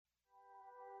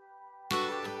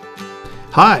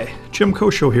Hi, Jim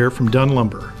Kosho here from Dunn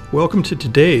Lumber. Welcome to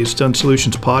today's Dunn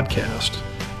Solutions podcast,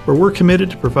 where we're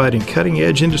committed to providing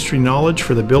cutting-edge industry knowledge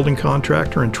for the building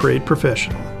contractor and trade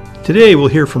professional. Today we'll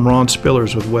hear from Ron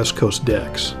Spillers with West Coast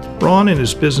Decks. Ron and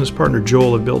his business partner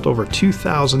Joel have built over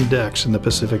 2,000 decks in the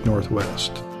Pacific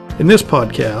Northwest. In this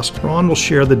podcast, Ron will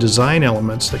share the design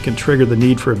elements that can trigger the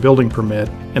need for a building permit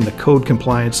and the code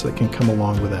compliance that can come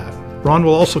along with that. Ron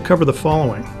will also cover the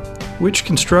following: which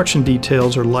construction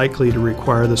details are likely to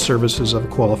require the services of a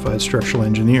qualified structural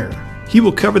engineer. He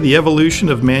will cover the evolution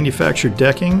of manufactured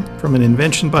decking from an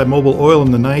invention by Mobil Oil in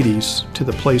the 90s to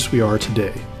the place we are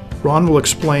today. Ron will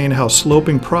explain how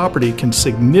sloping property can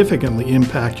significantly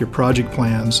impact your project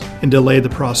plans and delay the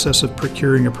process of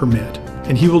procuring a permit.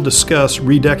 And he will discuss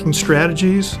redecking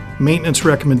strategies, maintenance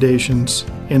recommendations,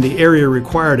 and the area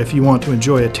required if you want to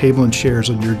enjoy a table and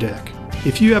chairs on your deck.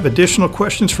 If you have additional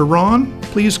questions for Ron,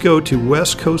 please go to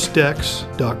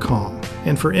westcoastdecks.com.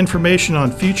 And for information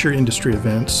on future industry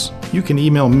events, you can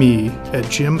email me at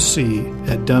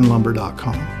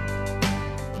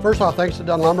jimc@dunnlumber.com. First off, thanks to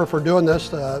Dunn Lumber for doing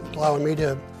this, allowing me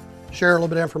to share a little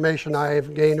bit of information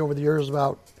I've gained over the years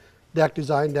about deck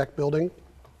design, deck building.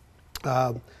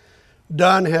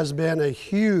 Dunn has been a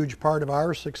huge part of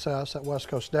our success at West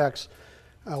Coast Decks.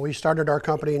 We started our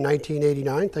company in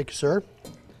 1989. Thank you, sir.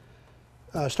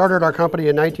 Started our company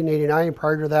in 1989.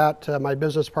 Prior to that, my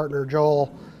business partner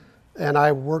Joel and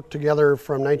I worked together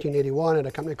from 1981 at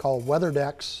a company called Weather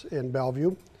Decks in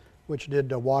Bellevue, which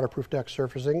did waterproof deck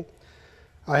surfacing.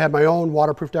 I had my own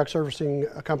waterproof deck surfacing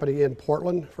company in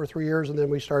Portland for 3 years, and then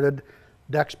we started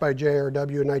Decks by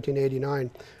JRW in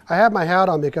 1989. I had my hat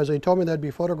on because they told me there'd be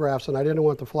photographs, and I didn't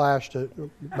want the flash to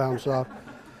bounce off.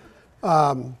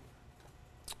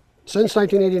 Since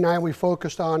 1989, we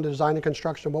focused on design and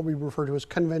construction of what we refer to as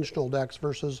conventional decks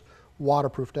versus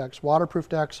waterproof decks. Waterproof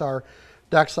decks are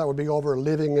decks that would be over a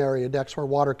living area, decks where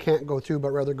water can't go through, but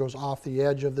rather goes off the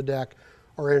edge of the deck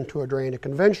or into a drain. A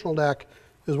conventional deck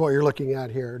is what you're looking at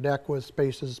here, a deck with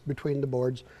spaces between the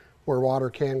boards where water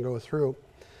can go through.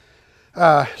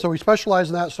 So we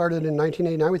specialized in that, started in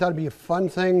 1989. We thought it'd be a fun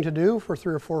thing to do for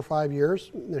 3 or 4 or 5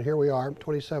 years, and here we are,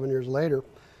 27 years later.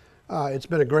 It's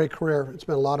been a great career. It's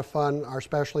been a lot of fun. Our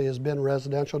specialty has been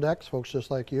residential decks, folks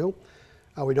just like you.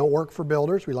 We don't work for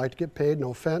builders. We like to get paid,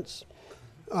 no offense.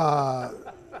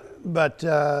 But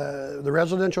the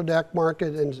residential deck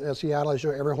market in Seattle, as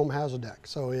you know, every home has a deck.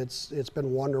 So it's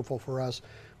been wonderful for us.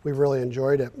 We've really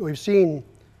enjoyed it. We've seen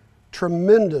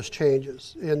tremendous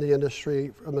changes in the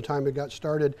industry from the time we got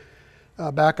started.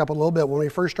 Back up a little bit. When we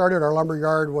first started, our lumber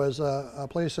yard was a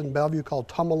place in Bellevue called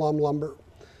Tumalum Lumber.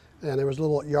 And there was a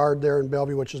little yard there in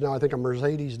Bellevue, which is now, I think, a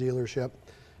Mercedes dealership.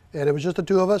 And it was just the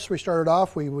two of us. We started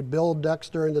off. We would build decks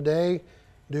during the day,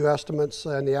 do estimates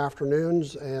in the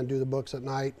afternoons, and do the books at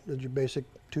night. It's your basic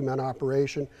two-man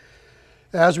operation.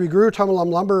 As we grew, Tumalum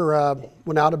Lumber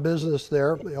went out of business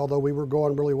there, although we were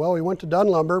going really well. We went to Dunn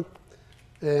Lumber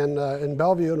and in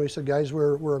Bellevue, and we said, guys,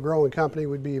 we're a growing company.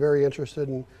 We'd be very interested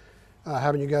in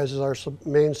having you guys as our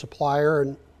main supplier.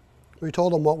 And we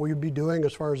told them what we'd be doing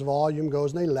as far as volume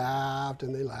goes, and they laughed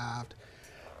and they laughed.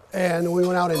 And we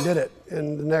went out and did it.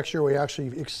 And the next year we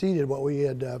actually exceeded what we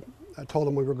had told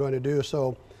them we were going to do.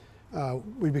 So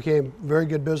we became very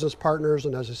good business partners,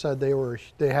 and as I said, they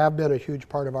have been a huge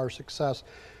part of our success.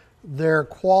 Their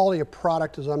quality of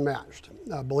product is unmatched.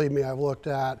 Believe me, I've looked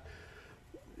at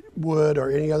wood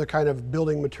or any other kind of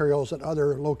building materials at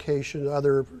other locations,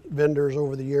 other vendors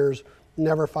over the years.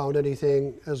 Never found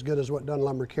anything as good as what Dunn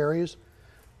Lumber carries,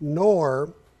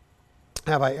 nor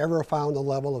have I ever found the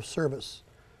level of service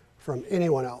from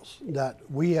anyone else that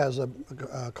we as a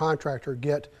contractor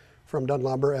get from Dunn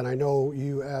Lumber, and I know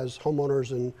you as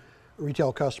homeowners and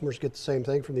retail customers get the same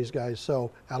thing from these guys,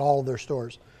 so at all of their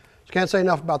stores. So can't say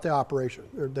enough about the operation.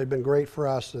 They've been great for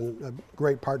us and a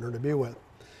great partner to be with.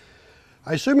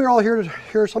 I assume you're all here to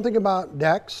hear something about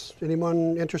decks.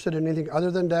 Anyone interested in anything other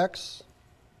than decks?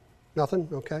 Nothing?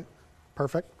 Okay,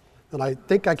 perfect. And I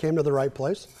think I came to the right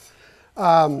place.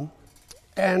 And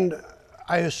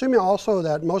I assume also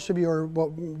that most of you are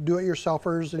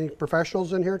do-it-yourselfers. Any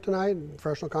professionals in here tonight?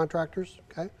 Professional contractors?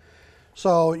 Okay.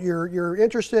 So you're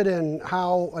interested in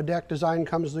how a deck design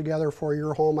comes together for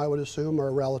your home, I would assume, or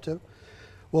a relative.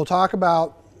 We'll talk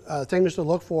about things to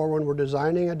look for when we're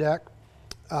designing a deck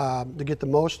to get the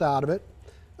most out of it.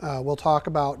 We'll talk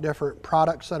about different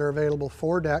products that are available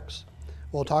for decks.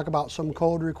 We'll talk about some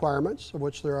code requirements, of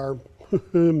which there are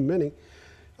many,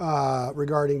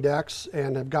 regarding decks,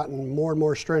 and have gotten more and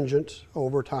more stringent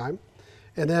over time.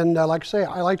 And then, like I say,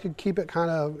 I like to keep it kind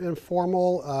of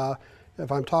informal. If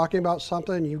I'm talking about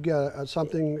something, you get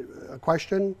a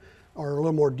question, or a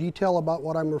little more detail about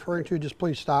what I'm referring to, just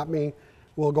please stop me.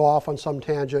 We'll go off on some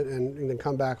tangent and then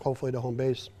come back hopefully to home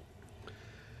base.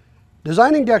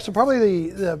 Designing decks are probably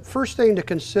the first thing to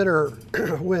consider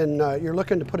when you're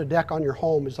looking to put a deck on your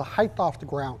home is the height off the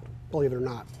ground, believe it or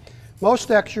not. Most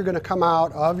decks you're going to come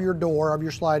out of your door, of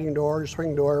your sliding door, your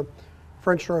swing door,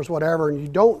 French doors, whatever, and you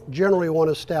don't generally want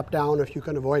to step down if you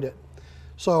can avoid it.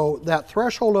 So that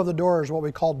threshold of the door is what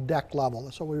we call deck level.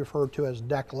 That's what we refer to as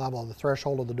deck level, the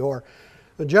threshold of the door.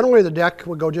 But generally the deck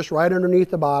would go just right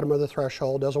underneath the bottom of the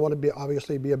threshold. Doesn't want to be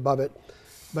obviously be above it,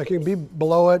 but it can be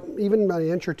below it, even an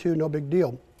inch or two, no big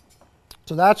deal.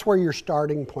 So that's where your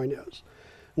starting point is.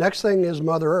 Next thing is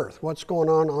Mother Earth. What's going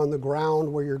on the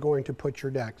ground where you're going to put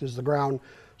your deck? Does the ground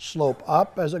slope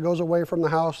up as it goes away from the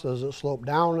house? Does it slope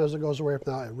down as it goes away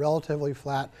from the house? Relatively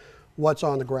flat? What's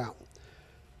on the ground?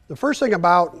 The first thing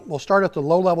about, we'll start at the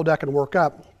low level deck and work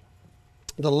up.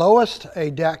 The lowest a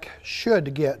deck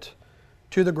should get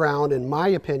to the ground, in my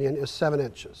opinion, is 7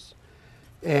 inches.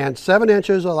 And 7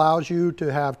 inches allows you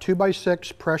to have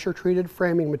 2x6 pressure treated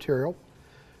framing material,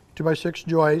 2x6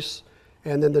 joists,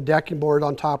 and then the decking board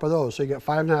on top of those. So you get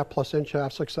 5.5 plus inch and a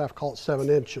half, 6.5, call it 7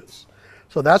 inches.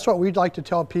 So that's what we'd like to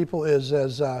tell people is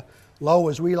as low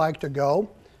as we like to go.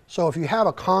 So if you have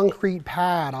a concrete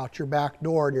pad out your back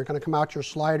door and you're going to come out your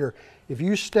slider, if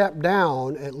you step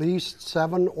down at least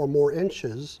 7 or more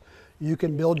inches, you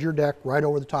can build your deck right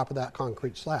over the top of that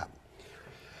concrete slab.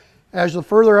 As the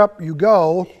further up you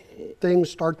go, things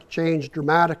start to change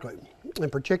dramatically. In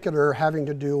particular, having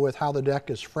to do with how the deck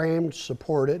is framed,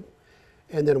 supported,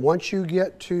 and then once you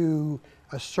get to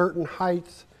a certain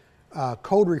height,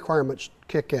 code requirements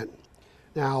kick in.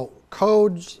 Now,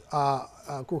 codes,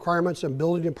 requirements and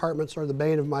building departments are the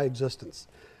bane of my existence.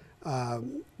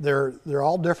 They're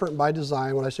all different by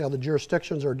design. When I say all the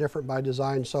jurisdictions are different by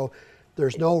design, so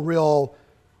there's no real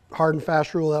hard and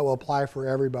fast rule that will apply for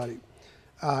everybody.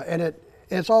 And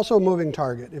it's also a moving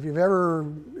target. If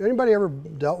anybody ever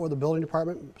dealt with the building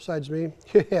department besides me?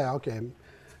 Yeah, okay,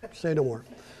 say no more.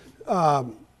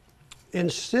 In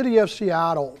city of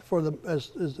Seattle,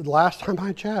 as the last time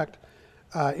I checked,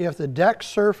 if the deck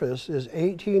surface is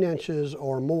 18 inches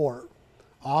or more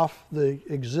off the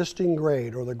existing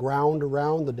grade or the ground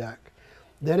around the deck,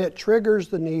 then it triggers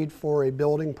the need for a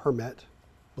building permit,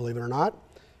 believe it or not,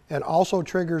 and also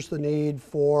triggers the need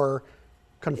for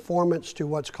conformance to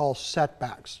what's called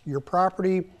setbacks. Your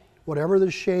property, whatever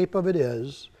the shape of it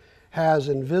is, has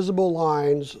invisible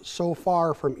lines so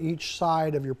far from each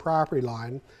side of your property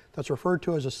line that's referred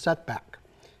to as a setback.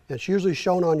 It's usually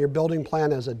shown on your building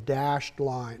plan as a dashed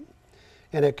line.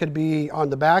 And it could be on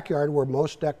the backyard where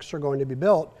most decks are going to be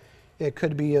built. It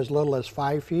could be as little as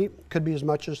 5 feet, could be as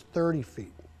much as 30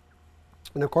 feet.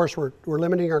 And of course, we're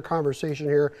limiting our conversation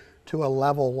here to a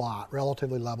level lot,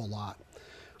 relatively level lot.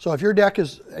 So if your deck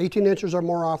is 18 inches or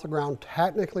more off the ground,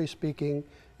 technically speaking,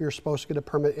 you're supposed to get a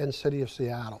permit in the city of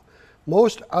Seattle.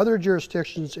 Most other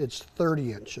jurisdictions, it's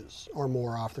 30 inches or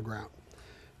more off the ground.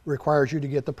 Requires you to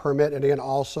get the permit, and again,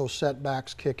 also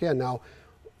setbacks kick in. Now,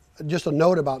 just a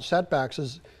note about setbacks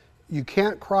is you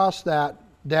can't cross that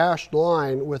dashed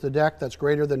line with a deck that's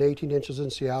greater than 18 inches in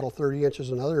Seattle, 30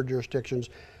 inches in other jurisdictions,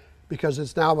 because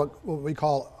it's now what we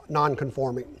call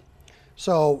non-conforming.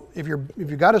 So if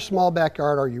you've got a small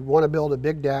backyard or you want to build a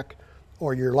big deck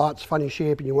or your lot's funny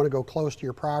shape and you want to go close to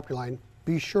your property line,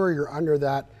 be sure you're under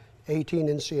that 18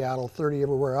 in Seattle, 30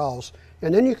 everywhere else,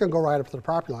 and then you can go right up to the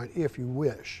property line if you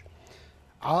wish.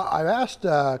 I've asked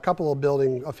a couple of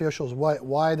building officials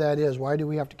why that is. Why do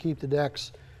we have to keep the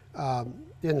decks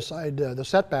inside the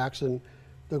setbacks? And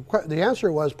the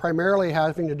answer was primarily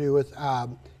having to do with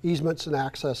easements and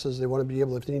accesses. They want to be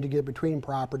able, if they need to get between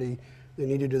property, they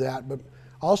need to do that. But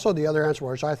also the other answer,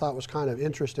 which I thought was kind of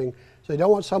interesting, so they don't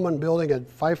want someone building a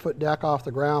 5-foot deck off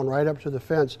the ground right up to the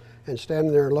fence and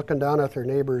standing there looking down at their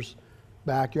neighbor's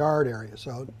backyard area.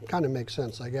 So it kind of makes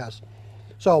sense, I guess.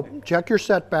 So check your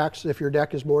setbacks if your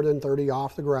deck is more than 30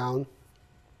 off the ground.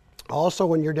 Also,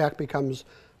 when your deck becomes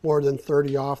more than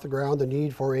 30 off the ground, the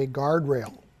need for a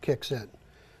guardrail kicks in.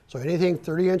 So anything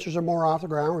 30 inches or more off the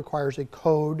ground requires a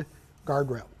code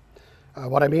guardrail.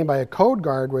 What I mean by a code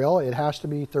guardrail, it has to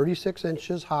be 36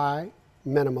 inches high,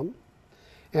 minimum,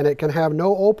 and it can have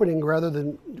no opening greater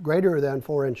than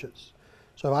 4 inches.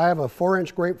 So if I have a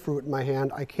 4-inch grapefruit in my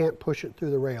hand, I can't push it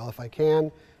through the rail. If I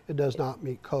can, it does not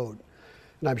meet code.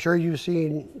 And I'm sure you've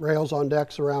seen rails on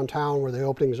decks around town where the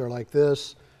openings are like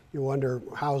this. You wonder,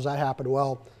 how does that happen?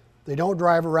 Well, they don't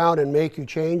drive around and make you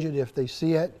change it if they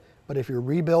see it, but if you're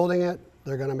rebuilding it,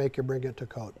 they're going to make you bring it to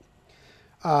code.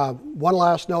 One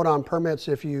last note on permits: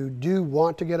 if you do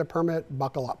want to get a permit,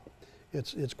 buckle up.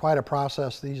 It's quite a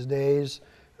process these days.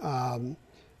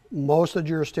 Most of the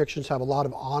jurisdictions have a lot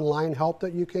of online help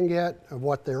that you can get of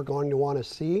what they're going to want to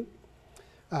see.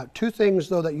 Two things,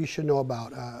 though, that you should know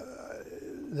about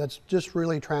that's just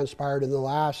really transpired in the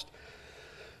last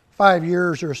 5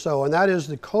 years or so, and that is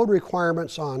the code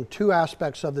requirements on two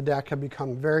aspects of the deck have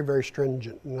become very, very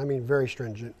stringent, and I mean very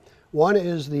stringent. One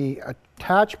is the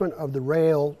attachment of the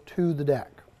rail to the deck.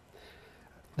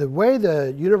 The way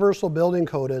the Universal Building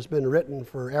Code has been written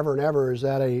forever and ever is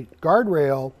that a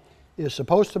guardrail is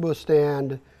supposed to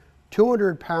withstand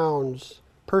 200 pounds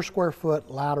per square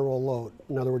foot lateral load.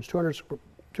 In other words,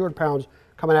 200 pounds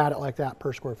coming at it like that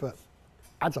per square foot.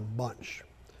 That's a bunch.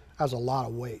 That's a lot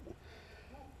of weight.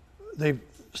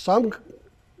 Some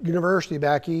university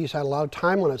back east had a lot of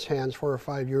time on its hands 4 or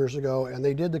 5 years ago, and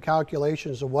they did the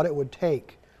calculations of what it would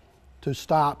take to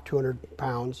stop 200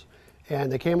 pounds,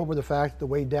 and they came up with the fact that the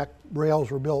way deck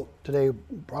rails were built today,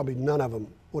 probably none of them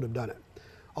would have done it.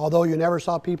 Although you never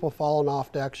saw people falling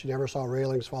off decks, you never saw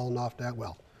railings falling off deck.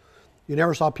 Well, you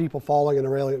never saw people falling in the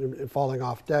railing and falling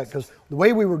off deck, because the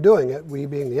way we were doing it, we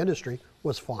being the industry,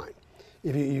 was fine.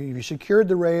 If you secured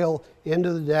the rail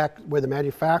into the deck where the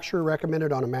manufacturer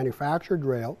recommended on a manufactured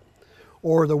rail,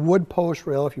 or the wood post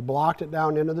rail, if you blocked it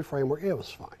down into the framework, it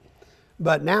was fine.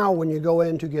 But now when you go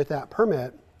in to get that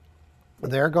permit,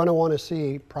 they're going to want to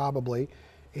see probably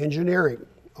engineering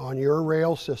on your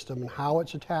rail system and how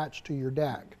it's attached to your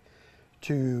deck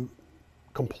to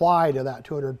comply to that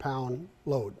 200-pound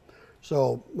load.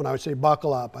 So when I would say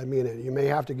buckle up, I mean it. You may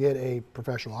have to get a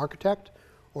professional architect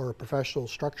or a professional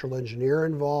structural engineer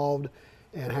involved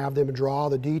and have them draw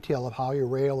the detail of how your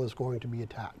rail is going to be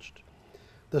attached.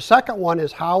 The second one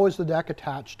is, how is the deck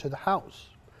attached to the house?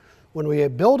 When we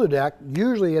build a deck,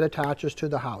 usually it attaches to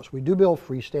the house. We do build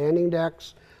freestanding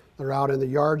decks that are out in the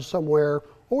yard somewhere,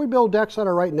 or we build decks that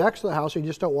are right next to the house, you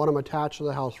just don't want them attached to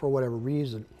the house for whatever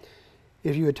reason.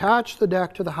 If you attach the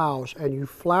deck to the house and you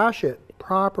flash it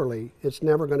properly, it's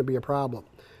never going to be a problem.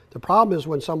 The problem is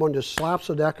when someone just slaps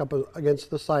the deck up against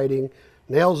the siding,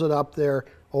 nails it up there.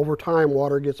 Over time,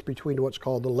 water gets between what's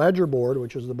called the ledger board,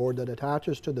 which is the board that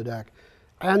attaches to the deck,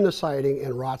 and the siding,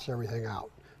 and rots everything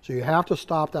out. So you have to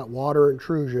stop that water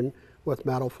intrusion with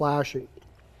metal flashing.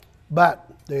 But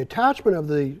the attachment of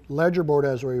the ledger board,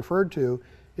 as we referred to,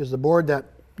 is the board that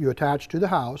you attach to the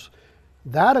house.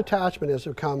 That attachment has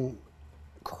become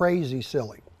crazy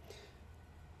silly.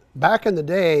 Back in the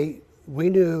day, we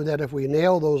knew that if we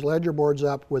nailed those ledger boards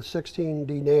up with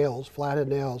 16D nails, flathead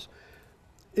nails,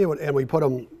 and we put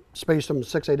them, spaced them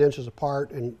 6-8 inches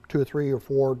apart, and 2 or 3 or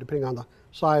 4, depending on the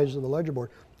size of the ledger board,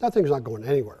 that thing's not going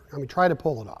anywhere. I mean, try to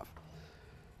pull it off.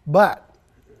 But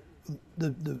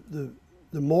the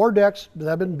more decks that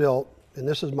have been built, and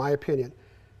this is my opinion,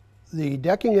 the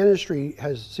decking industry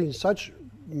has seen such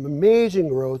amazing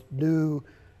growth due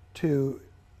to,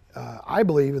 I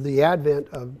believe, the advent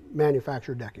of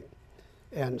manufactured decking.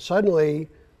 And suddenly,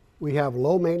 we have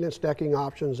low maintenance decking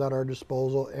options at our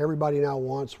disposal. Everybody now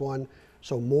wants one.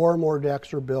 So more and more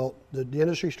decks are built. The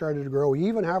industry started to grow. We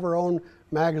even have our own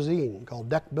magazine called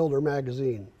Deck Builder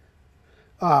Magazine.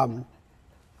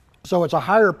 So it's a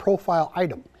higher profile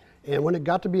item. And when it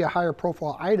got to be a higher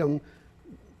profile item,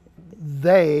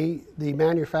 the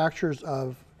manufacturers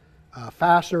of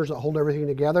fasteners that hold everything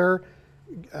together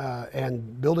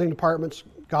and building departments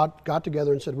got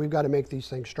together and said, we've got to make these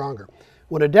things stronger.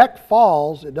 When a deck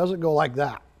falls, it doesn't go like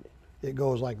that. It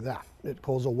goes like that. It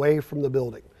goes away from the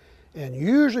building. And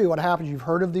usually what happens, you've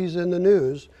heard of these in the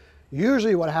news,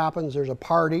 usually what happens, there's a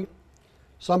party,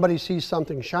 somebody sees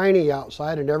something shiny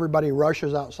outside and everybody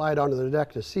rushes outside onto the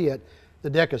deck to see it. The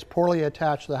deck is poorly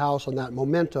attached to the house and that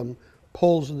momentum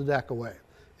pulls the deck away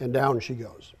and down she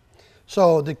goes.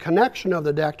 So the connection of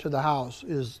the deck to the house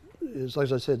is as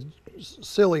I said,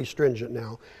 silly stringent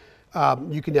now.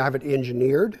 You can have it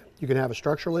engineered. You can have a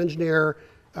structural engineer.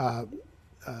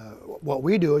 What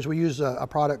we do is we use a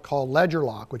product called Ledger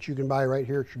Lock, which you can buy right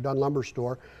here at your Dunn Lumber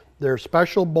store. There are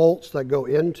special bolts that go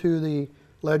into the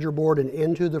ledger board and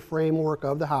into the framework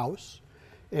of the house,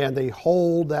 and they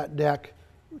hold that deck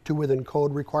to within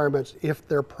code requirements if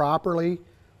they're properly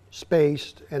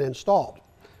spaced and installed.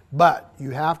 But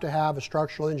you have to have a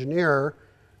structural engineer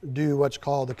do what's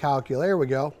called the calculation. There we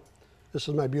go. This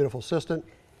is my beautiful assistant.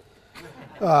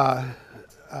 You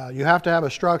have to have a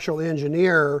structural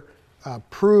engineer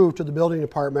prove to the building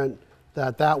department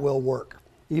that that will work.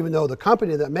 Even though the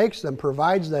company that makes them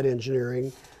provides that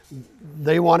engineering,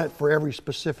 they want it for every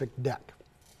specific deck.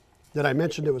 Did I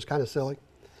mention it was kind of silly?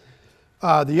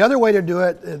 The other way to do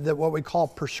it is what we call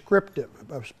prescriptive.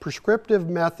 Prescriptive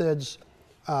methods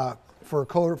for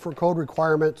code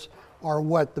requirements are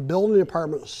what the building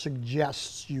department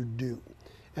suggests you do.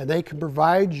 and they can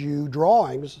provide you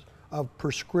drawings of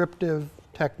prescriptive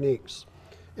techniques.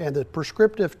 And the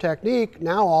prescriptive technique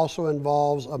now also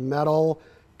involves a metal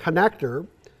connector,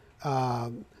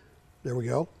 there we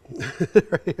go,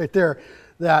 right there,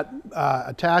 that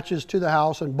attaches to the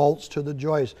house and bolts to the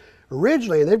joist.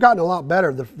 Originally, and they've gotten a lot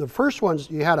better, the first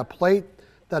ones, you had a plate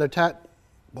that attached,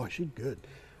 boy, she's good,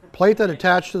 plate that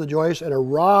attached to the joist and a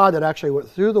rod that actually went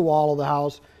through the wall of the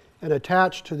house and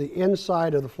attached to the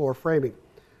inside of the floor framing.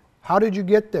 How did you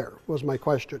get there, was my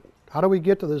question. How do we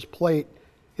get to this plate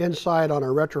inside on a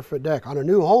retrofit deck? On a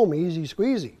new home, easy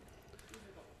squeezy.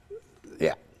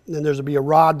 Yeah, and then there'd be a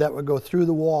rod that would go through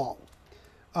the wall.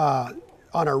 On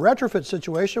a retrofit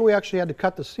situation, we actually had to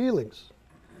cut the ceilings.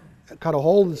 Cut a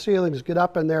hole in the ceilings, get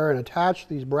up in there and attach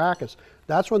these brackets.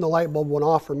 That's when the light bulb went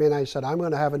off for me, and I said, I'm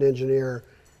going to have an engineer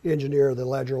the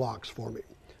ledger locks for me,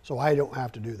 so I don't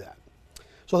have to do that.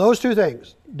 So those two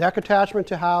things, deck attachment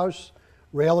to house,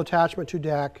 rail attachment to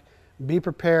deck, be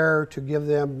prepared to give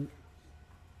them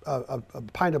a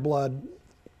pint of blood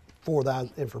for that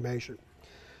information.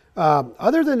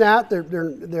 Other than that,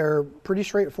 they're pretty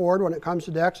straightforward when it comes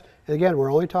to decks. And again,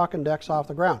 we're only talking decks off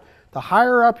the ground. The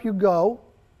higher up you go,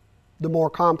 the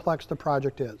more complex the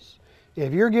project is.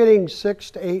 If you're getting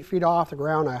 6 to 8 feet off the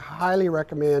ground, I highly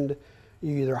recommend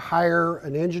you either hire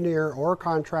an engineer or a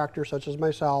contractor such as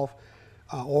myself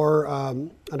or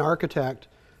an architect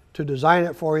to design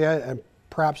it for you and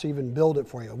perhaps even build it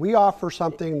for you. We offer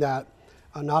something that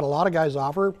not a lot of guys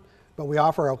offer, but we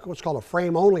offer what's called a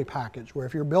frame-only package, where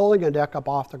if you're building a deck up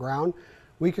off the ground,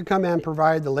 we could come in and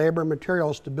provide the labor and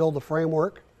materials to build the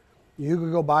framework. You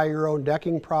could go buy your own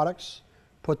decking products,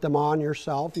 put them on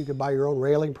yourself. You could buy your own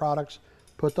railing products,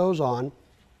 put those on,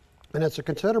 and it's a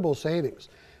considerable savings.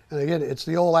 And again, it's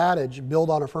the old adage, build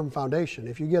on a firm foundation.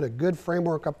 If you get a good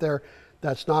framework up there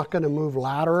that's not going to move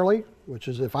laterally, which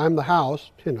is if I'm the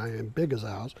house, and I am big as a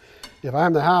house, if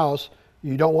I'm the house,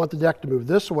 you don't want the deck to move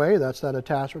this way, that's that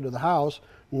attachment to the house,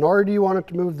 nor do you want it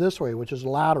to move this way, which is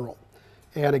lateral.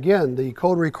 And again, the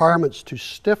code requirements to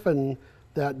stiffen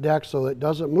that deck so it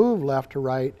doesn't move left to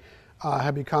right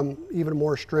have become even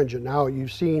more stringent. Now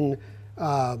you've seen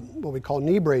what we call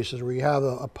knee braces, where you have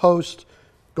a post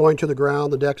going to the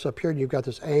ground, the deck's up here, and you've got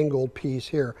this angled piece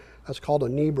here. That's called a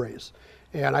knee brace.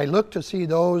 And I look to see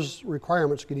those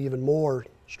requirements get even more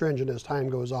stringent as time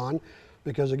goes on,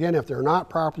 because again, if they're not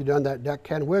properly done, that deck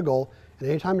can wiggle, and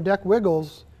anytime a deck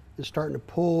wiggles, it's starting to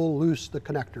pull loose the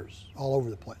connectors all over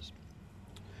the place.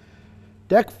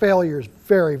 Deck failure is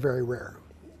very, very rare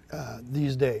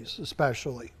these days,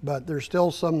 especially, but there's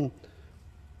still some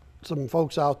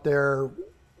folks out there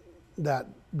that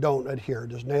don't adhere.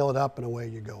 Just nail it up and away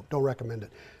you go. Don't recommend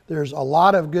it. There's a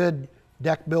lot of good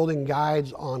deck building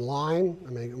guides online.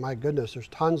 I mean, my goodness, there's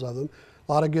tons of them.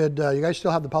 A lot of good, you guys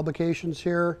still have the publications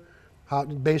here? How,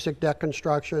 basic deck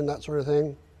construction, that sort of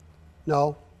thing?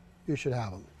 No? You should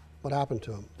have them. What happened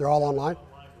to them? They're all online?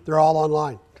 They're all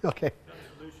online. Okay.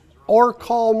 Or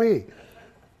call me.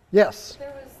 Yes? There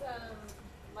was,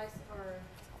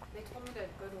 they told me to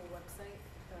go to a website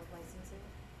of licensing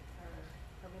or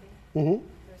permitting. Mm-hmm.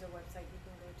 There's a website you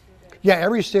can go to. Yeah,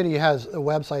 every city has a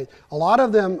website. A lot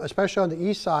of them, especially on the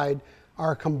east side,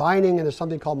 are combining into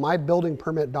something called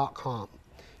mybuildingpermit.com.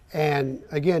 And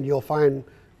again, you'll find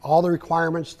all the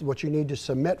requirements, what you need to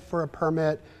submit for a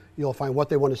permit. You'll find what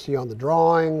they want to see on the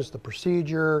drawings, the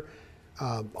procedure,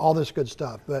 all this good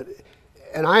stuff.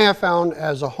 And I have found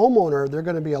as a homeowner, they're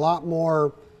going to be a lot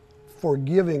more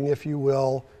forgiving, if you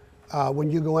will,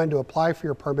 when you go in to apply for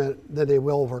your permit than they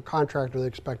will for a contractor. They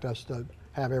expect us to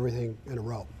have everything in a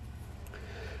row.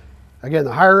 Again,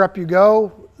 the higher up you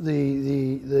go,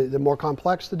 the more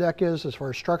complex the deck is as far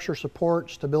as structure,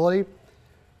 support, stability.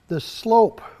 The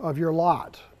slope of your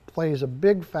lot plays a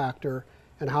big factor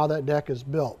in how that deck is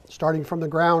built. Starting from the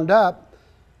ground up,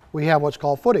 we have what's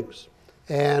called footings.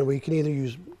 And we can either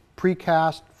use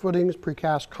precast footings,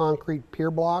 precast concrete pier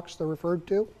blocks, they're referred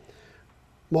to.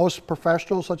 Most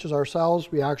professionals, such as ourselves,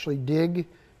 we actually dig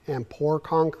and pour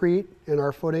concrete in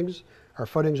our footings. Our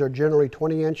footings are generally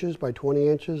 20 inches by 20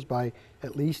 inches by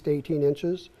at least 18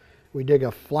 inches. We dig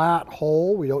a flat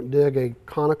hole. We don't dig a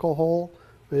conical hole.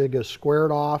 We dig a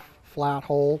squared off flat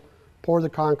hole, pour the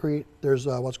concrete. There's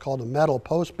what's called a metal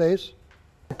post base.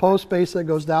 A post base that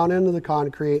goes down into the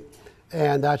concrete,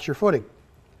 and that's your footing.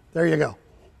 There you go.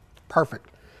 Perfect.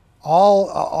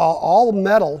 All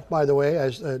metal, by the way,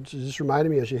 as just reminded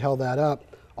me as you held that up,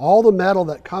 all the metal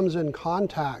that comes in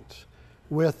contact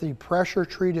with the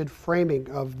pressure-treated framing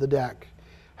of the deck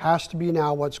has to be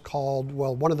now what's called,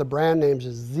 well, one of the brand names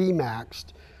is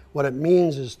Z-Maxed. What it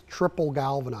means is triple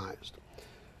galvanized.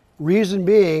 Reason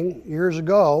being, years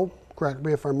ago, correct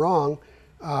me if I'm wrong,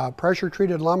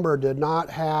 pressure-treated lumber did not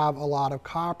have a lot of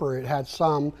copper. It had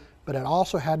some, but it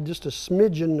also had just a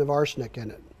smidgen of arsenic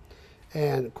in it.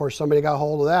 And of course, somebody got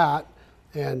hold of that,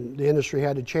 and the industry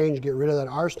had to change, get rid of that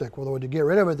arsenic. Well, to get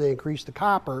rid of it, they increased the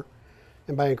copper.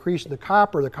 And by increasing the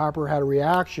copper had a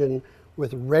reaction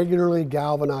with regularly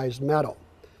galvanized metal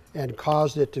and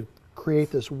caused it to create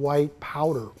this white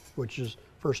powder, which is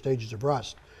first stages of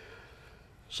rust.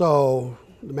 So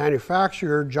the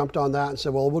manufacturer jumped on that and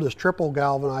said, well, we'll just triple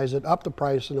galvanize it, up the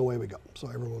price, and away we go. So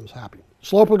everyone was happy.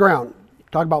 Slope of the ground.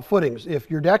 Talk about footings.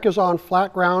 If your deck is on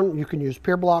flat ground, you can use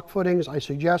pier block footings. I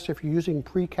suggest if you're using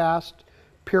precast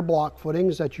pier block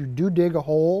footings that you do dig a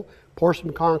hole, pour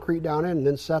some concrete down in, and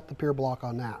then set the pier block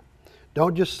on that.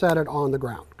 Don't just set it on the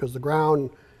ground, because the ground,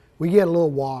 we get a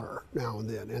little water now and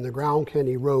then, and the ground can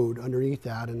erode underneath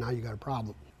that, and now you got a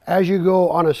problem. As you go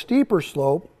on a steeper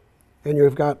slope, and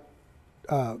you've got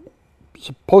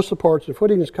post supports and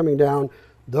footings coming down,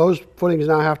 those footings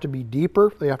now have to be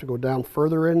deeper. They have to go down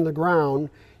further in the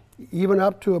ground, even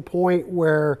up to a point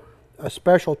where a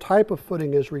special type of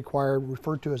footing is required,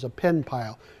 referred to as a pin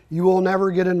pile. You will never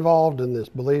get involved in this,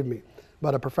 believe me,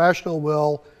 but a professional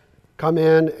will come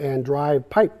in and drive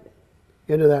pipe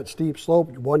into that steep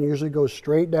slope. One usually goes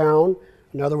straight down,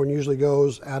 another one usually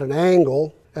goes at an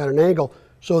angle,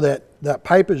 so that that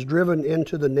pipe is driven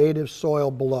into the native soil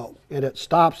below, and it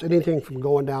stops anything from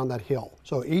going down that hill.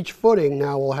 So each footing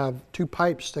now will have two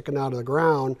pipes sticking out of the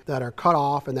ground that are cut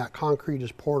off, and that concrete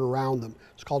is poured around them.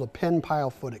 It's called a pin pile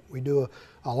footing. We do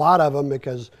a lot of them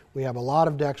because we have a lot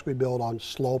of decks we build on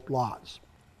sloped lots.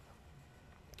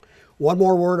 One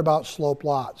more word about sloped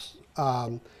lots.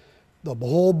 The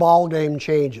whole ball game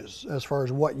changes as far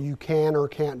as what you can or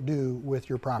can't do with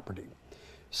your property.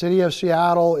 City of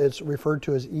Seattle, it's referred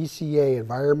to as ECA,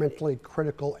 Environmentally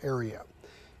Critical Area,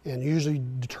 and usually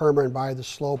determined by the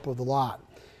slope of the lot.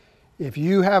 If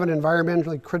you have an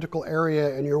environmentally critical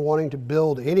area and you're wanting to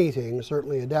build anything,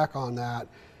 certainly a deck on that,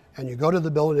 and you go to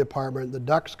the building department, the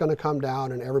duck's going to come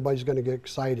down and everybody's going to get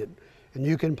excited. And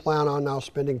you can plan on now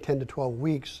spending 10 to 12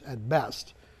 weeks at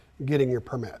best getting your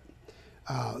permit.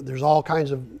 There's all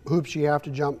kinds of hoops you have to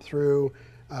jump through.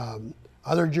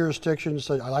 Other jurisdictions,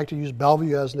 so I like to use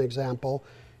Bellevue as an example.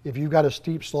 If you've got a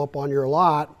steep slope on your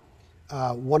lot,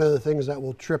 one of the things that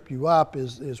will trip you up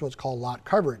is what's called lot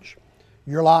coverage.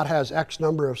 Your lot has X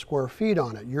number of square feet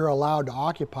on it. You're allowed to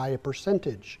occupy a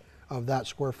percentage of that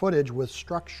square footage with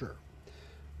structure.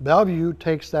 Bellevue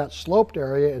takes that sloped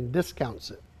area and discounts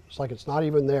it. It's like it's not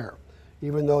even there,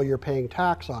 even though you're paying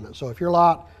tax on it. So if your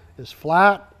lot is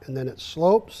flat and then it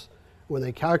slopes, when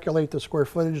they calculate the square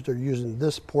footage, they're using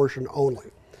this portion only.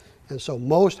 And so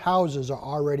most houses are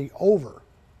already over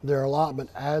their allotment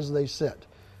as they sit.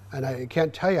 And I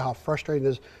can't tell you how frustrating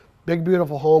it is. Big,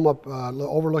 beautiful home up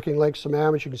overlooking Lake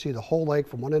Sammamish. You can see the whole lake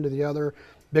from one end to the other.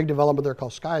 Big development there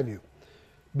called Skyview.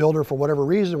 Builder, for whatever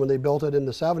reason, when they built it in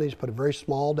the 70s, put a very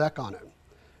small deck on it.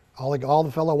 All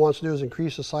the fellow wants to do is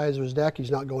increase the size of his deck. He's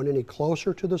not going any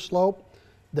closer to the slope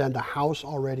than the house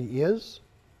already is.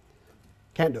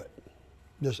 Can't do it.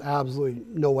 There's absolutely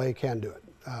no way he can do it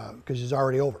because he's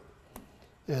already over.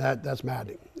 And that's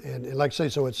maddening. And like I say,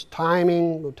 so it's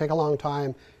timing, it'll take a long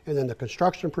time, and then the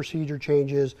construction procedure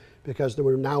changes because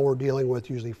now we're dealing with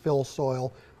usually fill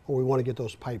soil, or we want to get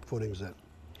those pipe footings in.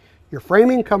 Your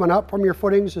framing coming up from your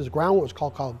footings is what's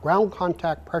called ground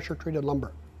contact pressure treated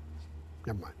lumber.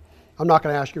 Never mind. I'm not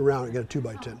going to ask you around and get a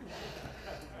 2x10.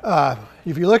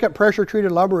 If you look at pressure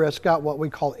treated lumber, it's got what we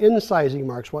call incising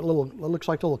marks, it looks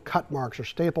like little cut marks or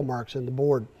staple marks in the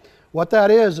board. What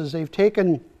that is they've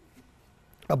taken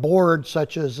a board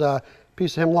such as a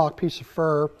piece of hemlock, piece of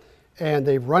fir, and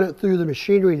they've run it through the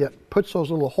machinery that puts those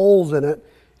little holes in it,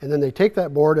 and then they take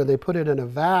that board and they put it in a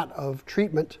vat of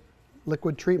treatment,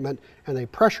 liquid treatment, and they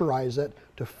pressurize it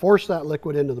to force that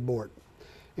liquid into the board.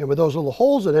 And with those little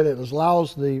holes in it, it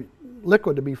allows the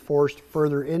liquid to be forced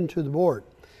further into the board.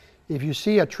 If you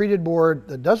see a treated board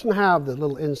that doesn't have the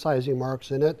little incising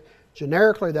marks in it,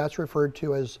 generically that's referred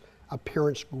to as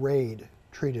appearance grade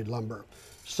treated lumber.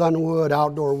 Sunwood,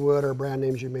 outdoor wood are brand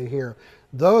names you may hear.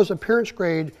 Those appearance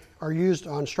grade are used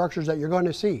on structures that you're going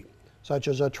to see, such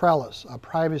as a trellis, a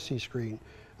privacy screen,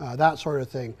 that sort of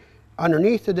thing.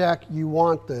 Underneath the deck, you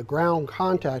want the ground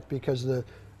contact because the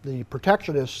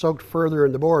protection is soaked further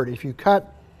in the board. If you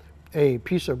cut a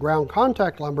piece of ground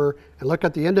contact lumber and look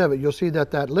at the end of it, you'll see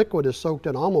that liquid is soaked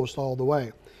in almost all the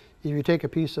way. If you take a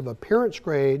piece of appearance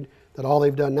grade, that all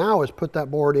they've done now is put that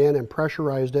board in and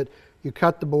pressurized it, you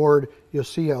cut the board, you'll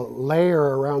see a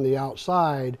layer around the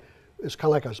outside. It's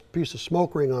kind of like a piece of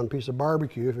smoke ring on a piece of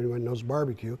barbecue, if anyone knows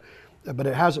barbecue. but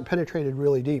it hasn't penetrated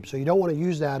really deep. So you don't want to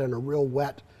use that in a real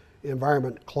wet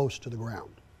environment close to the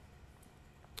ground.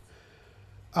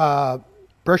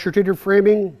 Pressure treated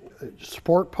framing,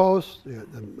 support posts,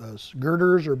 the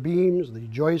girders or beams, the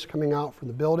joists coming out from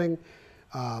the building,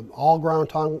 all ground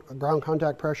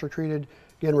contact pressure treated.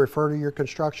 Again, refer to your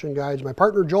construction guides. My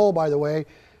partner Joel, by the way,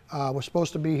 was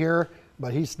supposed to be here,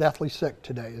 but he's deathly sick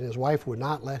today, and his wife would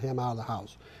not let him out of the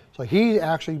house. So he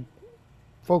actually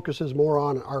focuses more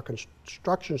on our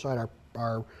construction side,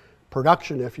 our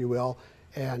production, if you will,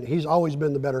 and he's always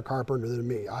been the better carpenter than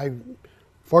me. I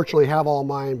fortunately have all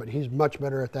mine, but he's much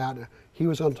better at that. He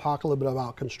was going to talk a little bit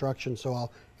about construction, so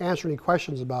I'll answer any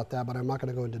questions about that, but I'm not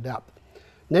going to go into depth.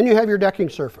 And then you have your decking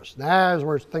surface. That is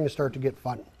where things start to get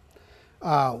fun.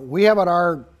 We have at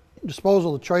our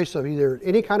disposal the choice of either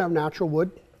any kind of natural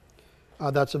wood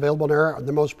that's available there.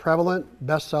 The most prevalent,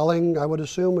 best-selling, I would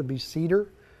assume, would be cedar,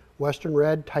 Western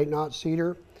red, tight knot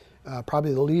cedar.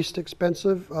 Probably the least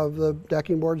expensive of the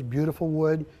decking boards, beautiful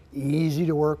wood, easy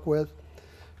to work with.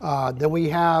 Then we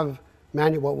have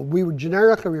what we would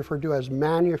generically refer to as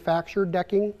manufactured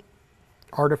decking.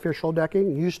 Artificial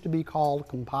decking used to be called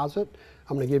composite.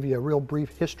 I'm going to give you a real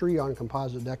brief history on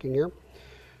composite decking here.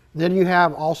 Then you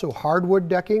have also hardwood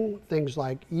decking, things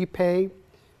like ipe,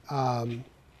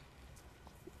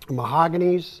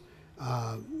 mahoganies.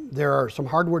 There are some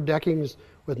hardwood deckings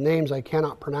with names I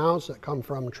cannot pronounce that come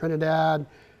from Trinidad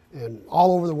and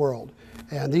all over the world.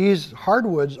 And these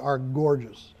hardwoods are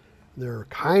gorgeous. They're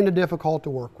kind of difficult to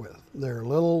work with. They're a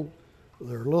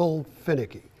little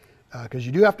finicky because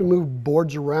you do have to move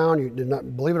boards around. You did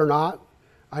not, believe it or not,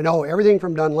 I know everything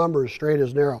from Dunn Lumber is straight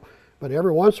as narrow, but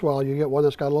every once in a while you get one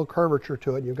that's got a little curvature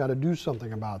to it, and you've got to do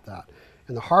something about that.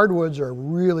 And the hardwoods are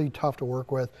really tough to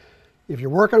work with. If you're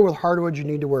working with hardwoods, you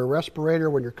need to wear a respirator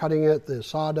when you're cutting it. The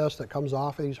sawdust that comes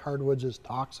off of these hardwoods is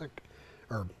toxic,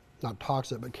 or not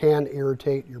toxic, but can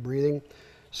irritate your breathing.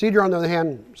 Cedar, on the other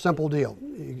hand, simple deal.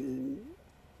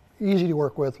 Easy to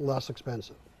work with, less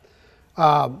expensive.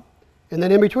 And then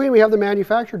in between, we have the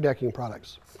manufactured decking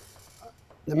products.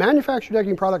 The manufactured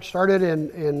decking products started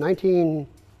in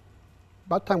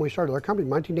about the time we started our company,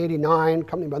 1989, a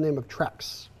company by the name of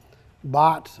Trex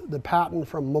bought the patent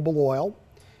from Mobil Oil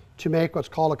to make what's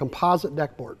called a composite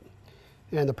deck board.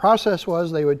 And the process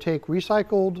was they would take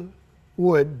recycled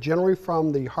wood, generally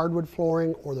from the hardwood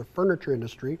flooring or the furniture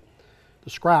industry, the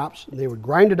scraps, and they would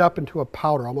grind it up into a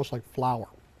powder, almost like flour.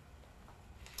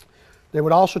 They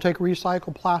would also take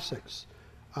recycled plastics.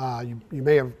 You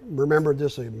may have remembered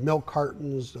this, milk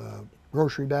cartons,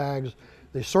 grocery bags.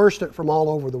 They sourced it from all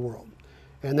over the world.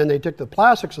 And then they took the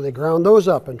plastics and they ground those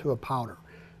up into a powder.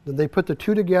 Then they put the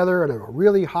two together in a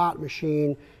really hot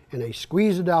machine and they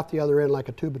squeezed it out the other end like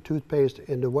a tube of toothpaste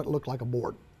into what looked like a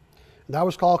board. And that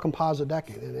was called composite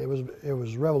decking, and it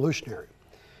was revolutionary.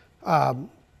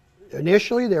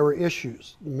 Initially, there were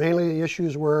issues. Mainly the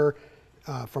issues were,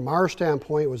 from our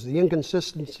standpoint, was the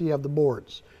inconsistency of the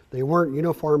boards. They weren't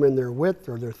uniform in their width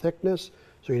or their thickness,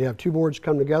 so you'd have two boards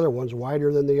come together, one's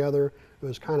wider than the other. It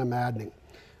was kind of maddening.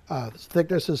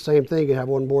 Thickness is the same thing. You have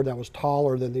one board that was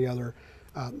taller than the other.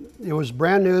 It was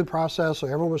brand new process, so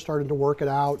everyone was starting to work it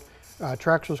out.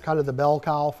 Trex was kind of the bell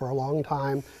cow for a long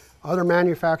time. Other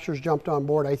manufacturers jumped on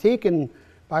board. I think if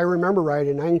I remember right,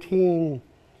 in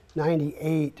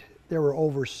 1998, there were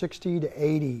over 60 to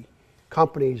 80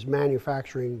 companies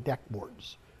manufacturing deck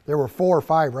boards. There were 4 or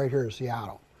 5 right here in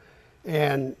Seattle.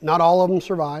 And not all of them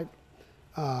survived.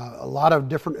 A lot of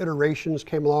different iterations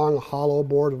came along, hollow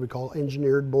board, what we call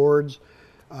engineered boards,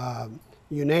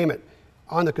 you name it.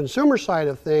 On the consumer side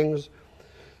of things,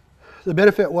 the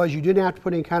benefit was you didn't have to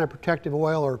put any kind of protective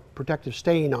oil or protective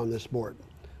stain on this board.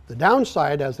 The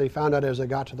downside, as they found out as they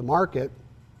got to the market,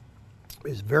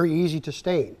 is very easy to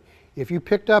stain. If you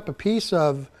picked up a piece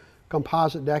of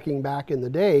composite decking back in the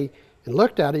day and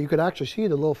looked at it, you could actually see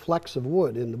the little flecks of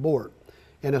wood in the board.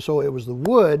 And so it was the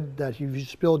wood that if you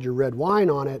spilled your red wine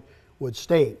on it would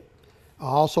stain.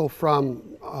 Also from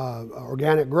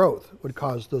organic growth would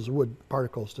cause those wood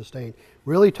particles to stain.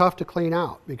 Really tough to clean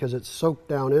out because it's soaked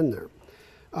down in there.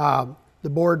 The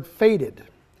board faded.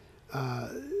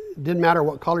 Didn't matter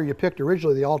what color you picked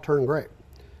originally, they all turned gray.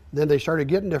 Then they started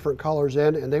getting different colors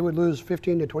in and they would lose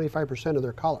 15 to 25% of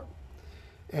their color.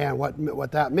 And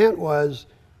what that meant was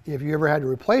if you ever had to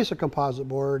replace a composite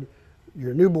board,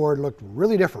 your new board looked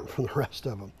really different from the rest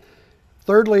of them.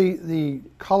 Thirdly, the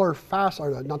color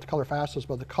not the color fastness,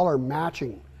 but the color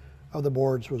matching of the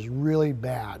boards was really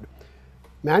bad.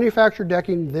 Manufactured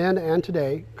decking then and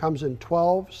today comes in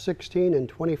 12, 16, and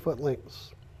 20-foot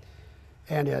lengths.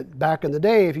 And back in the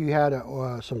day, if you had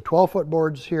some 12-foot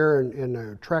boards here in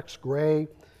a Trex gray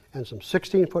and some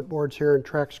 16-foot boards here in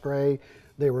Trex gray.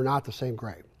 They were not the same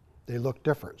gray. They looked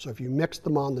different. So if you mixed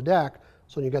them on the deck,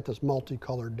 so you get this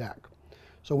multicolored deck.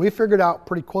 So we figured out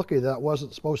pretty quickly that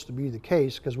wasn't supposed to be the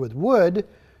case, because with wood,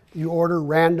 you order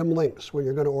random lengths. When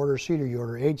you're going to order cedar, you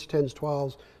order 8s, 10s,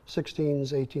 12s,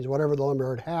 16s, 18s, whatever the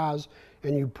lumberyard has,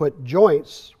 and you put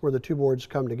joints where the two boards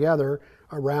come together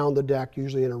around the deck,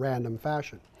 usually in a random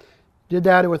fashion. Did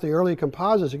that with the early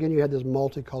composites. Again, you had this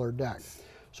multicolored deck.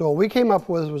 So what we came up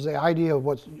with was the idea of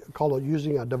what's called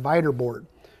using a divider board,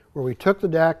 where we took the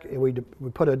deck and we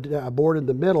put a board in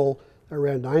the middle that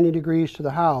ran 90 degrees to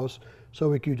the house, so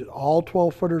we could do all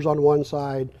 12 footers on one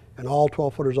side and all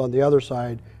 12 footers on the other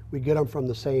side. We get them from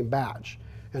the same batch.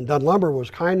 And Dunn Lumber was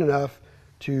kind enough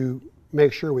to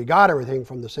make sure we got everything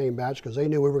from the same batch, because they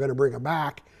knew we were going to bring it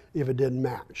back if it didn't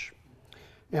match.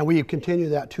 And we continue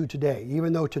that to today,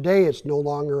 even though today it's no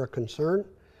longer a concern,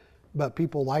 but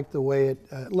people like the way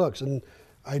it looks. And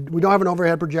we don't have an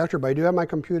overhead projector, but I do have my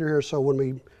computer here, so when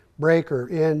we break or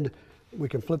end, we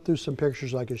can flip through some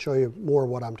pictures. I can show you more of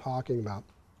what I'm talking about.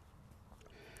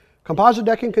 Composite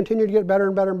decking continued to get better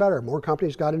and better and better. More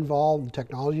companies got involved, the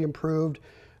technology improved.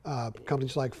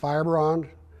 Companies like Fiberon,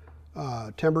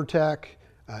 TimberTech,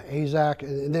 AZEK,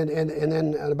 and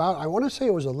then about, I want to say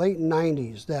it was the late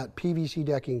 90s that PVC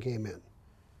decking came in.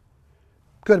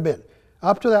 Could have been.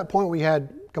 Up to that point, we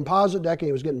had composite decking.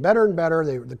 It was getting better and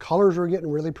better. The colors were getting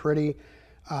really pretty.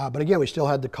 But again, we still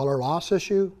had the color loss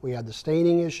issue. We had the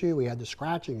staining issue. We had the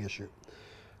scratching issue.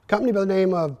 A company by the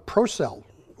name of Procel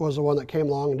was the one that came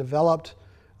along and developed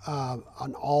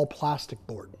an all plastic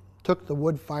board. Took the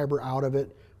wood fiber out of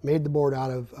it, made the board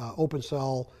out of open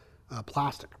cell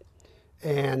plastic.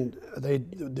 And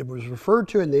it was referred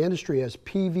to in the industry as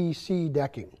PVC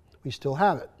decking. We still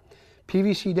have it.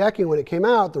 PVC decking, when it came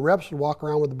out, the reps would walk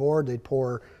around with the board, they'd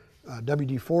pour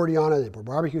WD-40 on it, they'd pour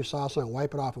barbecue sauce on it,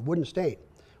 wipe it off. It wouldn't stain,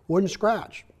 wouldn't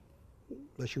scratch,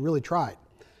 unless you really tried.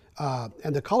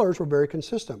 And the colors were very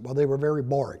consistent. Well, they were very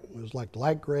boring. It was like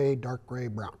light gray, dark gray,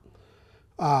 brown.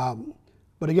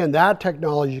 But again, that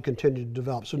technology continued to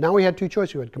develop. So now we had two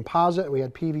choices. We had composite and we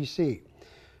had PVC.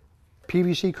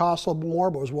 PVC costs a little bit more,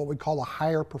 but was what we call a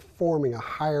higher performing, a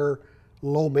higher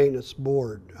low maintenance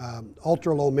board.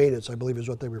 Ultra low maintenance, I believe, is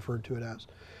what they referred to it as.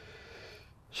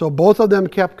 So both of them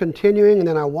kept continuing, and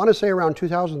then I want to say around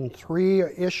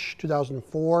 2003-ish,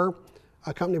 2004,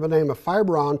 a company by the name of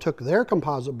Fiberon took their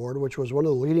composite board, which was one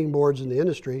of the leading boards in the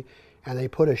industry, and they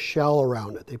put a shell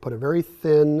around it. They put a very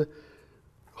thin,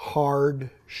 hard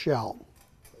shell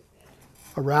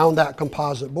around that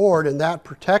composite board, and that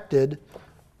protected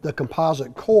the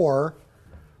composite core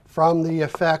from the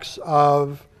effects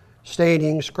of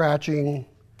staining, scratching,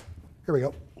 here we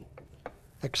go,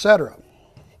 etc.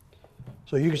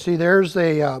 So you can see there's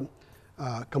a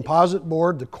composite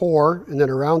board, the core, and then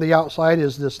around the outside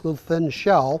is this little thin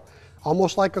shell,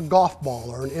 almost like a golf ball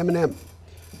or an M&M.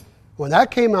 When that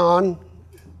came on,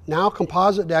 now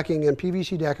composite decking and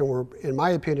PVC decking were, in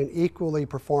my opinion, equally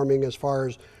performing as far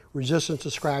as resistance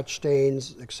to scratch,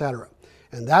 stains, etc.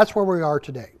 And that's where we are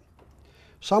today.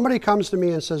 Somebody comes to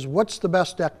me and says, what's the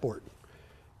best deck board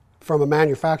from a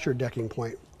manufactured decking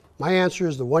point? My answer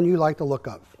is the one you like the look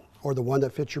of, or the one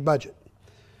that fits your budget.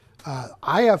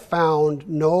 I have found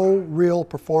no real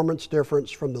performance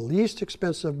difference from the least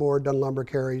expensive board Dunn Lumber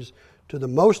carries to the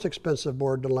most expensive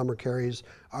board Dunn Lumber carries,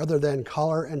 other than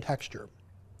color and texture.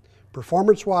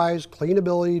 Performance-wise,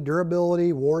 cleanability,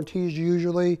 durability, warranties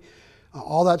usually,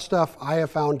 all that stuff I have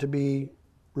found to be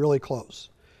really close.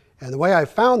 And the way I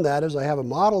found that is I have a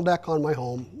model deck on my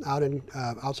home out in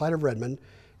outside of Redmond,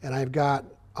 and I've got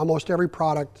almost every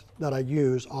product that I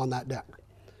use on that deck.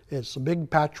 It's a big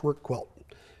patchwork quilt.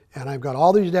 And I've got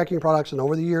all these decking products, and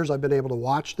over the years I've been able to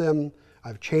watch them.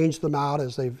 I've changed them out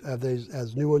as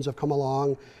new ones have come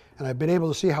along, and I've been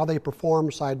able to see how they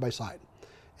perform side by side.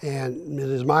 And it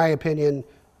is my opinion,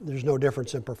 there's no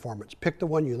difference in performance. Pick the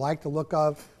one you like the look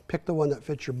of, pick the one that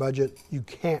fits your budget. You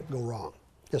can't go wrong.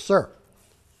 Yes, sir?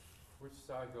 Which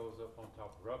side goes up on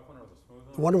top, the rough one or the smooth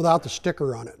one? The one without the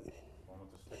sticker on it. One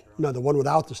with the sticker on No, the one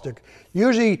without the sticker.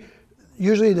 Usually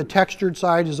the textured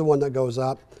side is the one that goes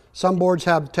up. Some boards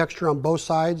have texture on both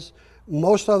sides.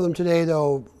 Most of them today,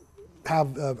 though,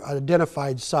 have an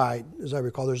identified side, as I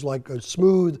recall. There's like a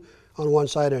smooth on one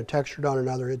side and a textured on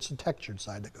another. It's the textured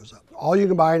side that goes up. All you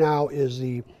can buy now is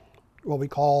the what we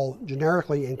call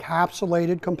generically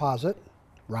encapsulated composite,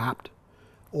 wrapped,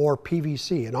 or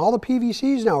PVC. And all the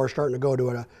PVCs now are starting to go to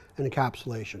an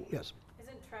encapsulation. Yes?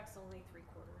 Isn't Trex only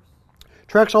 3/4?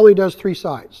 Trex only does 3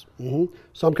 sides.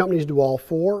 Some companies do all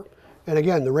 4. And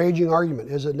again, the raging argument,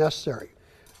 is it necessary?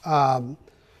 The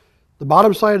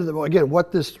bottom side of again,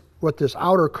 what this what this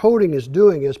outer coating is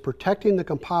doing is protecting the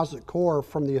composite core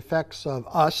from the effects of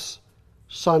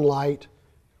sunlight,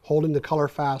 holding the color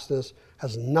fastness,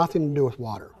 has nothing to do with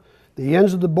water. The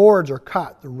ends of the boards are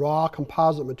cut. The raw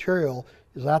composite material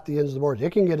is at the ends of the boards.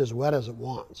 It can get as wet as it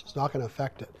wants. It's not going to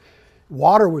affect it.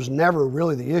 Water was never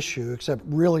really the issue except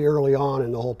really early on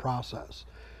in the whole process.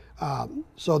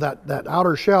 So that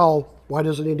outer shell, why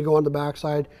does it need to go on the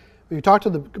backside? If you talk to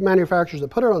the manufacturers that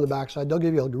put it on the backside, they'll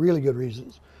give you really good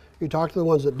reasons. If you talk to the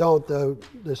ones that don't,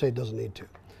 they say it doesn't need to.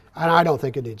 And I don't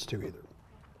think it needs to either.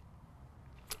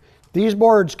 These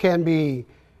boards can be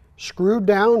screwed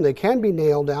down, they can be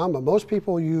nailed down, but most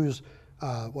people use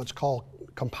what's called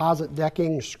composite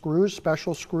decking screws,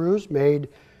 special screws made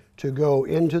to go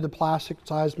into the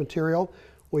plastic-sized material.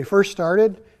 When we first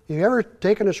started, if you ever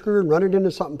taken a screw and run it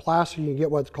into something plastic, you get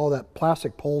what's called that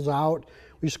plastic pulls out.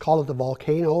 We used to call it the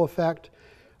volcano effect.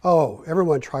 Oh,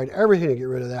 everyone tried everything to get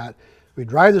rid of that. We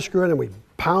drive the screw in and we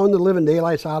pound the living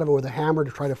daylights out of it with a hammer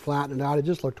to try to flatten it out. It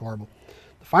just looked horrible.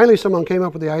 Finally, someone came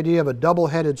up with the idea of a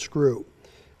double-headed screw,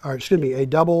 or excuse me, a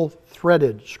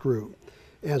double-threaded screw.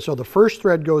 And so the first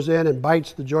thread goes in and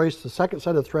bites the joist. The second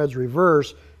set of threads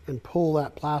reverse and pull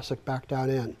that plastic back down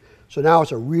in. So now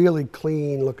it's a really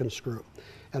clean looking screw.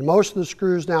 And most of the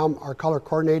screws now are color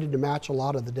coordinated to match a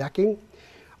lot of the decking.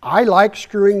 I like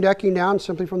screwing decking down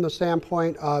simply from the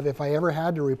standpoint of if I ever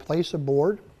had to replace a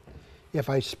board, if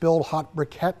I spilled hot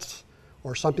briquettes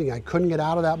or something I couldn't get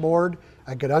out of that board,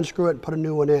 I could unscrew it and put a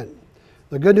new one in.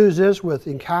 The good news is with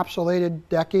encapsulated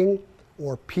decking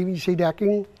or PVC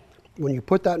decking, when you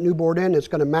put that new board in, it's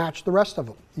going to match the rest of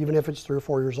them, even if it's 3 or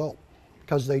 4 years old,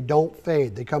 because they don't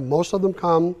fade. Most of them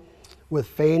come with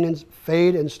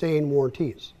fade and stain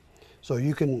warranties. So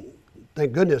you can,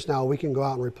 thank goodness now we can go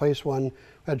out and replace one. We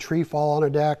had a tree fall on a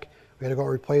deck. We had to go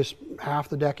replace half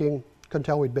the decking. Couldn't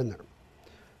tell we'd been there.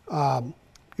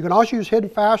 You can also use hidden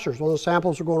fasteners. One of the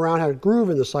samples that go around had a groove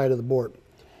in the side of the board.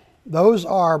 Those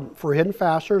are for hidden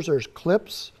fasteners. There's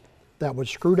clips that would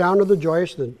screw down to the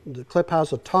joist. The clip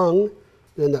has a tongue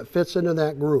then that fits into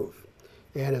that groove.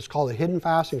 And it's called a hidden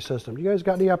fastening system. You guys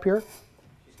got any up here?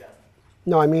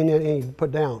 No, I mean any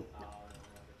put down.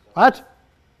 What?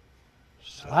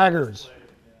 Slaggards.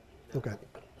 Okay.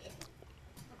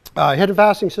 Hidden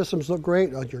fastening systems look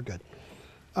great. Oh, you're good.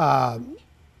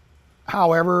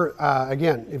 However,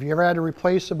 again, if you ever had to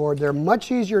replace a board, they're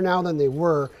much easier now than they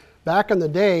were. Back in the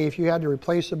day, if you had to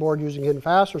replace a board using hidden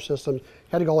fastener systems, you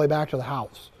had to go all the way back to the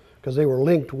house because they were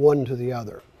linked one to the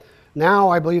other. Now,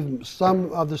 I believe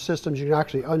some of the systems you can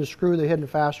actually unscrew the hidden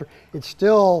fastener. It's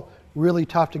still really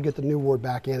tough to get the new board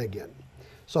back in again.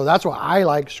 So that's why I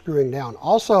like screwing down.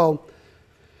 Also,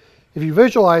 if you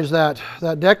visualize that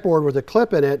deck board with a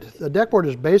clip in it, the deck board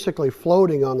is basically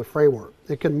floating on the framework.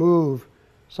 It can move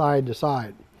side to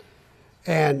side.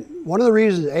 And one of the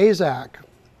reasons AZEK,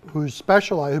 who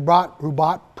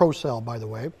bought ProCell, by the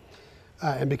way,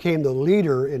 and became the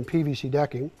leader in PVC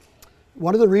decking,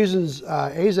 one of the reasons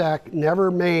AZEK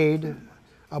never made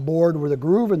a board with a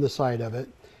groove in the side of it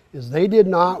is they did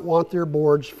not want their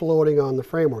boards floating on the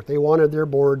framework. They wanted their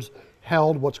boards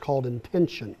held what's called in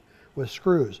tension with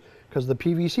screws, because the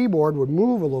PVC board would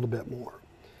move a little bit more.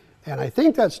 And I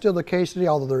think that's still the case today,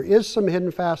 although there is some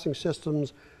hidden fastening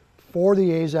systems for the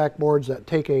AZEK boards that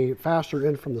take a fastener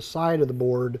in from the side of the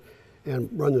board and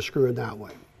run the screw in that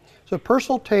way. So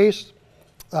personal taste,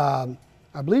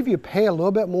 I believe you pay a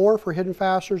little bit more for hidden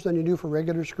fasteners than you do for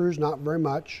regular screws, not very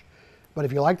much. But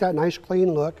if you like that nice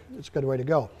clean look, it's a good way to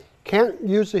go. Can't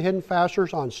use the hidden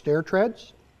fasteners on stair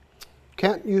treads.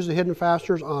 Can't use the hidden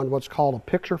fasteners on what's called a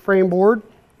picture frame board,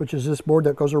 which is this board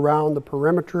that goes around the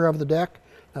perimeter of the deck.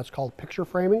 That's called picture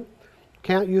framing.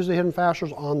 Can't use the hidden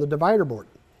fasteners on the divider board,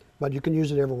 but you can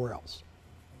use it everywhere else.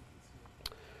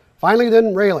 Finally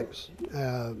then, railings.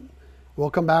 We'll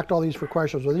come back to all these for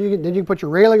questions. Then you can put your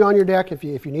railing on your deck if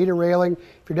you need a railing.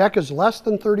 If your deck is less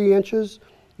than 30 inches,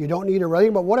 you don't need a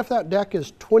railing, but what if that deck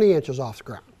is 20 inches off the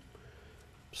ground?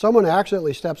 Someone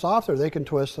accidentally steps off there, they can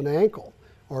twist an ankle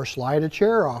or slide a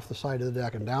chair off the side of the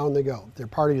deck and down they go. If they're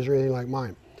parties or anything like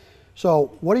mine.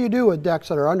 So what do you do with decks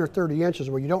that are under 30 inches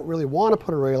where you don't really want to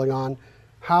put a railing on?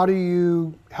 How do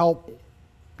you help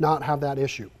not have that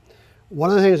issue? One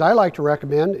of the things I like to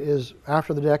recommend is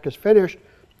after the deck is finished,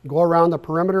 go around the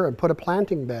perimeter and put a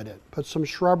planting bed in, put some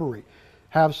shrubbery,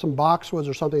 have some boxwoods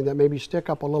or something that maybe stick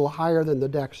up a little higher than the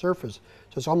deck surface.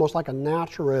 So it's almost like a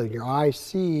natural railing. Your eye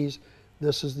sees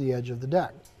this is the edge of the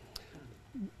deck.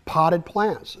 Potted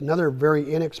plants, another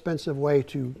very inexpensive way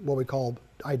to what we call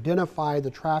identify the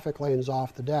traffic lanes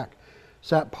off the deck.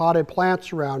 Set potted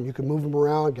plants around, you can move them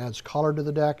around, it adds color to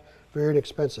the deck, very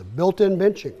inexpensive. Built-in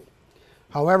benching.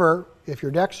 However, if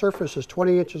your deck surface is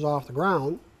 20 inches off the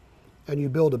ground and you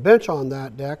build a bench on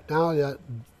that deck, now that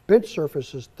bench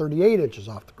surface is 38 inches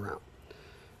off the ground.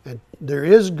 And there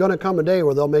is going to come a day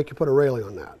where they'll make you put a railing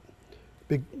on that.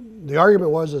 The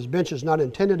argument was this bench is not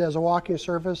intended as a walking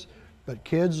surface, but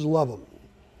kids love them.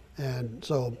 And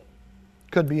so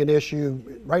could be an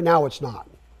issue. Right now it's not.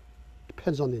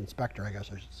 Depends on the inspector, I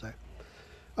guess I should say.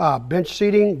 Bench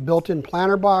seating, built-in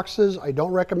planter boxes. I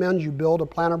don't recommend you build a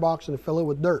planter box and fill it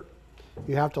with dirt.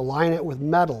 You have to line it with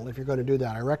metal if you're going to do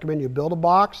that. I recommend you build a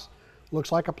box,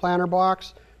 looks like a planter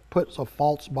box, put a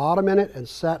false bottom in it, and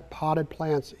set potted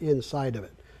plants inside of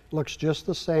it. Looks just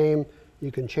the same.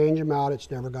 You can change them out. It's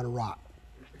never going to rot.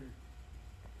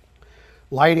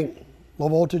 Lighting, low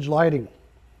voltage lighting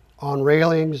on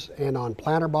railings and on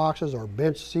planter boxes or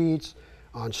bench seats,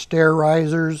 on stair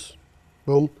risers.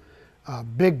 Boom.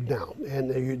 Big now.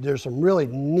 And there's some really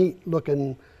neat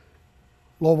looking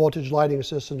low voltage lighting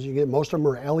systems you get. Most of them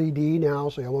are LED now,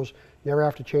 so you almost never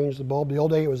have to change the bulb. The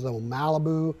old day it was the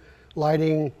Malibu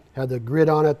lighting, had the grid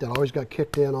on it that always got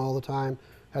kicked in all the time,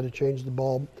 had to change the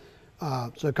bulb.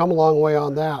 So come a long way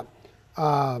on that.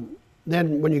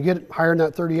 Then when you get higher than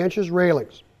that 30 inches,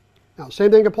 railings. Now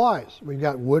same thing applies. We've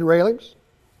got wood railings,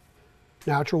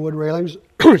 natural wood railings.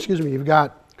 Excuse me, you've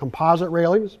got composite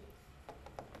railings.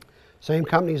 Same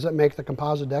companies that make the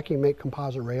composite decking make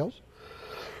composite rails.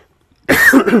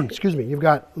 Excuse me, you've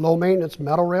got low maintenance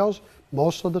metal rails.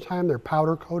 Most of the time they're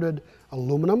powder coated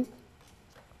aluminum.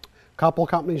 A couple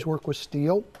companies work with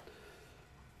steel.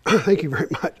 Thank you very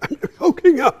much. I'm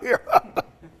joking up here.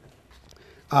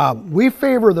 We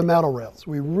favor the metal rails.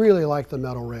 We really like the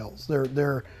metal rails.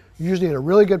 They're usually at a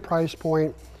really good price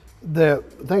point. The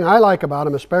thing I like about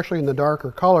them, especially in the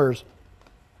darker colors,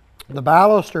 the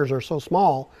balusters are so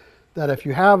small that if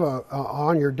you have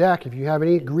on your deck, if you have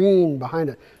any green behind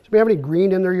it, does anybody have any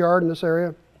green in their yard in this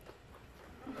area?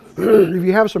 If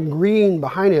you have some green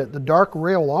behind it, the dark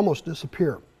rail will almost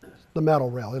disappear, the metal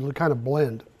rail. It'll kind of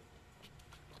blend.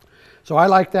 So I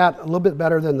like that a little bit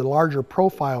better than the larger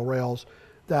profile rails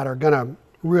that are going to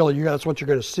really, that's what you're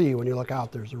going to see when you look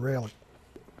out. There's the railing.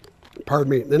 Pardon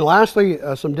me. Then lastly,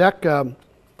 some deck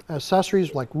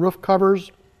accessories like roof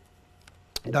covers.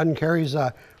 Dunn carries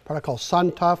a product called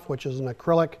Sun Tough, which is an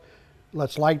acrylic,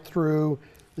 lets light through.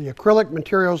 The acrylic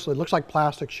materials, it looks like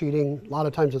plastic sheeting. A lot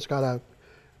of times it's got a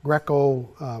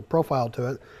Greco profile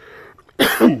to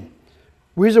it.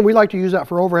 Reason we like to use that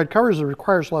for overhead covers is it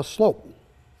requires less slope.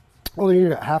 Only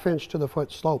need a 1/2 inch to the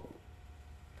foot slope.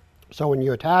 So when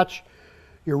you attach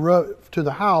your roof to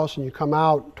the house and you come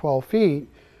out 12 feet,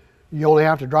 you only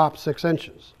have to drop 6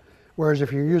 inches. Whereas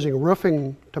if you're using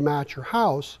roofing to match your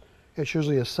house, it's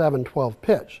usually a 7/12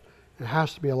 pitch. It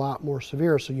has to be a lot more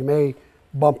severe, so you may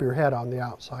bump your head on the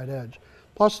outside edge.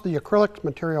 Plus the acrylic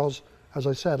materials, as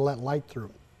I said, let light through,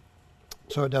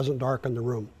 so it doesn't darken the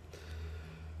room.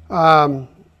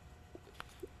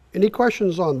 Any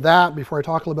questions on that before I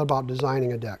talk a little bit about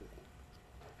designing a deck?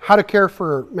 How to care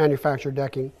for manufactured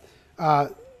decking.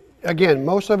 Again,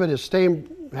 most of it is stain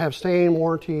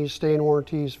warranties,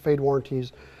 fade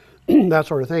warranties, that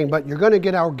sort of thing, but you're going to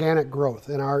get organic growth.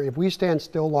 If we stand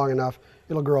still long enough,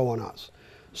 it'll grow on us.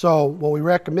 So what we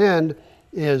recommend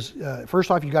is,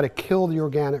 first off, you got to kill the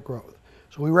organic growth.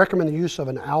 So we recommend the use of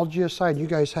an algaecide. You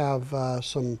guys have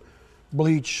some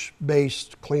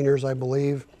bleach-based cleaners, I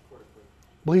believe.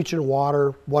 Bleach and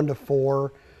water, 1 to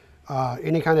 4.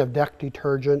 Any kind of deck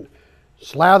detergent.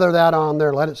 Slather that on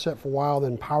there, let it sit for a while,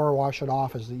 then power wash it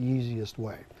off is the easiest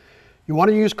way. You want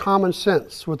to use common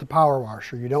sense with the power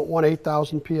washer. You don't want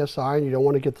 8,000 PSI and you don't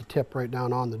want to get the tip right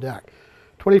down on the deck.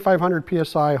 2,500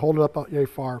 PSI, hold it up yay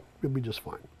far, you'll be just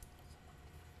fine.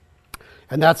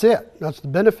 And that's it. That's the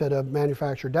benefit of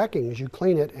manufactured decking is you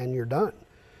clean it and you're done.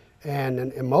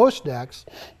 And in most decks,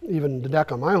 even the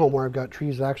deck on my home where I've got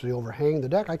trees that actually overhang the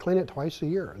deck, I clean it twice a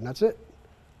year and that's it.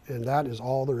 And that is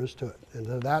all there is to it.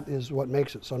 And that is what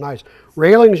makes it so nice.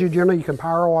 Railings, you can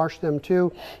power wash them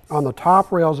too. On the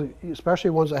top rails, especially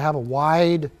ones that have a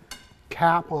wide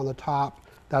cap on the top,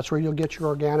 that's where you'll get your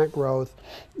organic growth.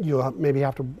 You'll maybe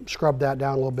have to scrub that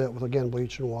down a little bit with, again,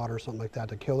 bleach and water or something like that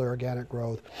to kill the organic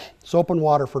growth. Soap and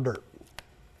water for dirt.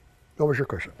 What was your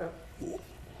question?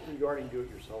 Regarding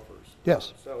do-it-yourselfers.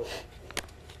 Yes. So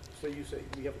you say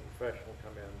we have a professional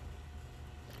come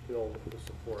in, build the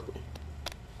support.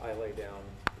 I lay down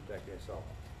the deck myself.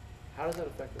 How does that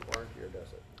affect the warranty, or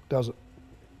does it? Doesn't.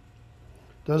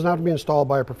 Doesn't have to be installed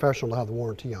by a professional to have the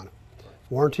warranty on it.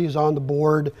 Warranty is on the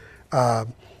board.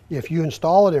 If you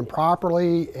install it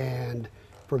improperly and,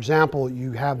 for example,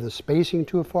 you have the spacing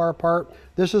too far apart,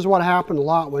 this is what happened a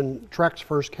lot when Trex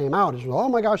first came out. Is, oh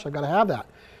my gosh, I've got to have that.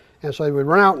 And so they would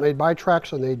run out and they'd buy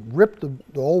trucks and they'd rip the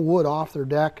old wood off their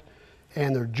deck,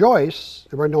 and their joists,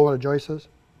 everybody know what a joist is?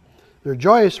 Their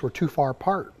joists were too far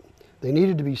apart. They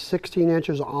needed to be 16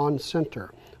 inches on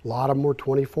center. A lot of them were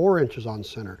 24 inches on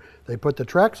center. They put the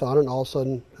Trex on it and all of a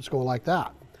sudden it's going like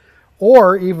that.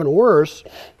 Or even worse,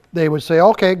 they would say,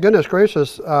 okay, goodness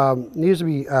gracious, needs to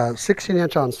be 16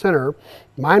 inch on center.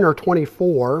 Mine are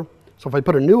 24. So if I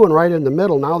put a new one right in the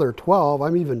middle, now they're 12,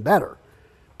 I'm even better.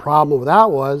 Problem with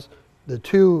that was the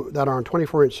two that are on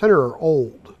 24 inch center are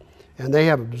old and they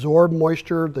have absorbed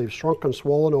moisture. They've shrunk and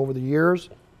swollen over the years.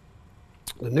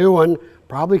 The new one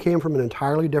probably came from an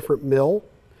entirely different mill.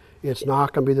 It's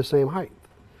not going to be the same height.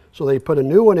 So they put a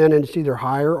new one in and it's either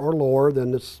higher or lower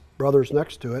than its brothers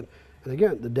next to it. And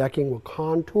again, the decking will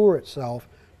contour itself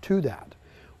to that.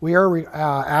 We are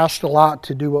asked a lot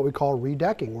to do what we call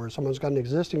redecking, where someone's got an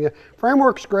existing,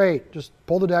 framework's great, just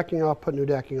pull the decking off, put new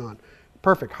decking on.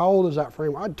 Perfect. How old is that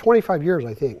framework? 25 years,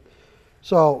 I think.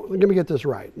 So let me get this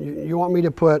right. You want me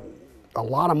to put a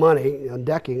lot of money on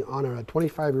decking on a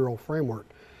 25-year-old framework.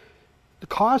 The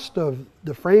cost of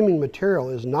the framing material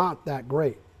is not that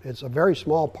great. It's a very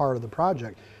small part of the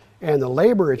project. And the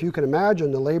labor, if you can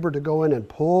imagine, the labor to go in and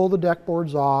pull the deck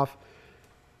boards off,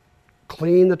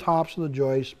 clean the tops of the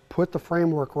joists, put the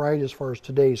framework right as far as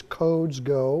today's codes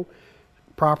go,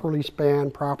 properly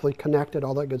spanned, properly connected,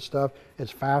 all that good stuff.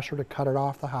 It's faster to cut it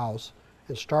off the house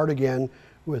and start again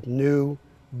with new,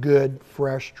 good,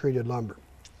 fresh treated lumber.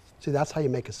 See, that's how you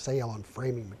make a sale on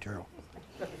framing material.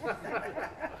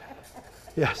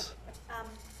 Yes?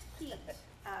 Heat,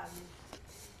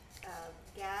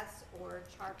 gas or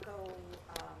charcoal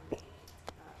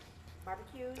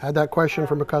barbecues. Had that question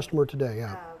from a customer today,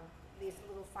 yeah. These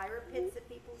little fire pits that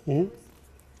people Mhm. use.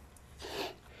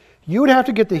 You would have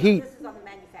to get the heat. This is on the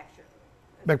manufactured,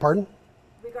 Beg pardon?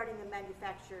 regarding the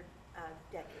manufactured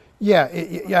decking. Yeah,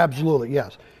 yeah, absolutely,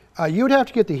 yes. You would have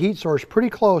to get the heat source pretty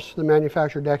close to the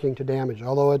manufactured decking to damage,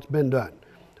 although it's been done.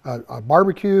 A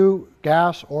barbecue,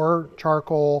 gas, or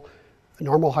charcoal,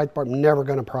 normal height bar, never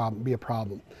going to be a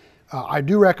problem. I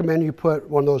do recommend you put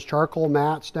one of those charcoal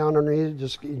mats down underneath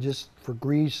it, just for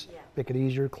grease, make it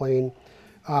easier to clean.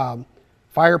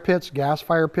 Fire pits, gas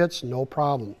fire pits, no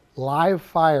problem. Live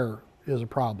fire is a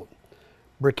problem.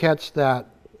 Briquettes that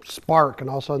spark and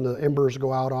all of a sudden the embers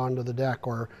go out onto the deck,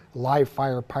 or live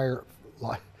fire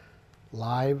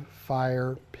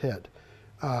pit,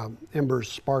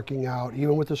 embers sparking out,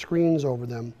 even with the screens over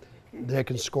them, they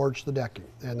can scorch the decking,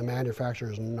 and the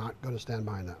manufacturer is not going to stand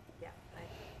behind that. Yeah,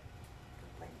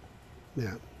 I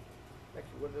Yeah.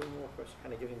 Actually, one more question,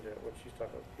 kind of getting to what she's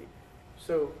talking about, Pete.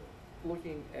 So,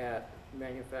 looking at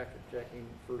manufactured decking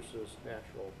versus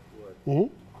natural wood,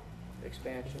 Mm-hmm.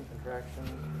 expansion, contraction,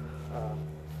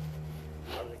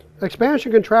 how do they compare?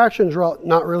 Expansion contraction is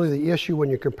not really the issue when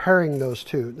you're comparing those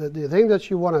two. The thing that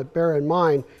you want to bear in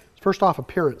mind is, first off,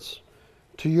 appearance.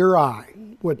 To your eye,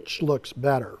 which looks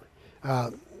better.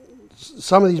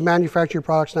 Some of these manufactured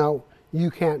products now,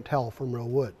 you can't tell from real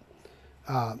wood.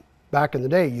 Back in the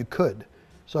day, you could.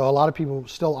 So a lot of people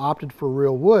still opted for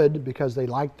real wood because they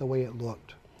liked the way it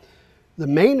looked. The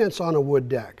maintenance on a wood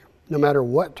deck, no matter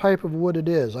what type of wood it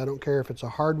is, I don't care if it's a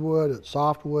hardwood, it's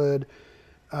softwood,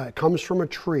 it comes from a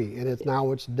tree and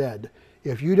it's dead.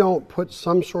 If you don't put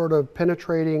some sort of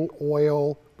penetrating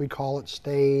oil, we call it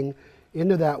stain,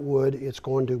 into that wood, it's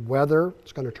going to weather,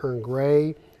 it's going to turn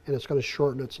gray, and it's going to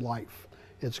shorten its life.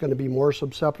 It's going to be more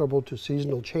susceptible to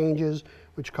seasonal changes,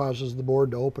 which causes the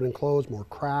board to open and close, more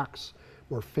cracks,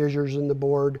 more fissures in the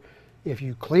board. If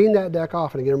you clean that deck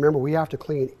off, and again, remember, we have to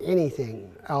clean anything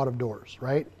out of doors,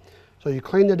 right? So you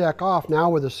clean the deck off. Now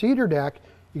with a cedar deck,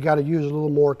 you got to use a little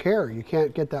more care. You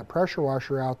can't get that pressure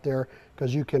washer out there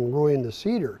because you can ruin the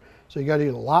cedar. So you got to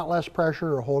use a lot less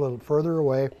pressure or hold it further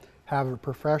away, have it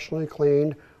professionally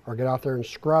cleaned, or get out there and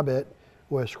scrub it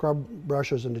with scrub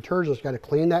brushes and detergents. You got to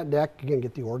clean that deck, again,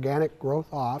 get the organic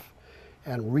growth off,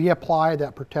 and reapply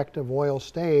that protective oil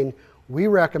stain. We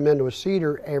recommend with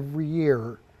cedar every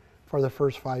year for the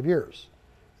first 5 years.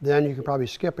 Then you can probably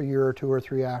skip a year or 2 or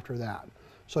 3 after that.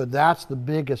 So that's the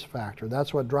biggest factor.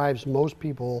 That's what drives most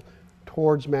people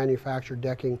towards manufactured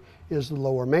decking, is the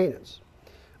lower maintenance.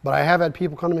 But I have had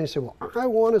people come to me and say, well, I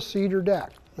want a cedar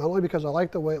deck. Not only because I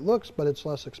like the way it looks, but it's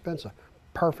less expensive.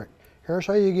 Perfect. Here's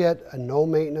how you get a no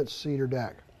maintenance cedar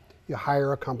deck. You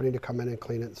hire a company to come in and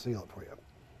clean it and seal it for you.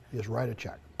 You just write a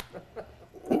check.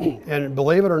 And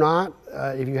believe it or not,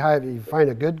 if you find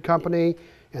a good company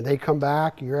and they come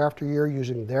back year after year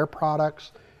using their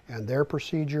products and their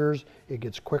procedures, it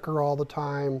gets quicker all the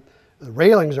time. The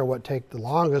railings are what take the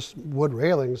longest, wood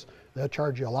railings. They'll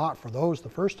charge you a lot for those the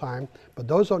first time, but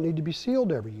those don't need to be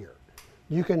sealed every year.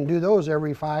 you can do those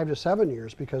every 5 to 7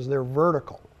 years because they're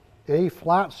vertical. Any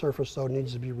flat surface, though,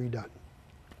 needs to be redone.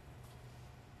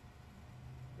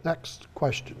 Next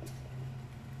question.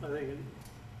 I think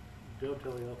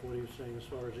dovetailing off what he was saying as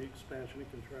far as the expansion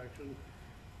and contraction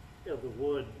of the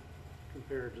wood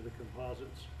compared to the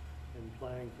composites and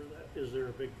planning for that, is there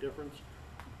a big difference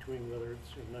between whether it's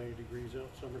 90 degrees out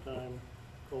summertime,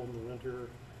 cold in the winter,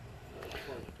 as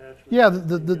far as attachment? Yeah,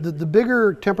 the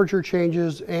bigger temperature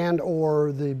changes and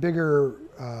or the bigger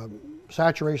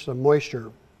saturation of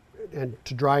moisture and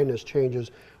to dryness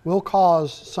changes will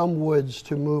cause some woods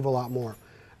to move a lot more.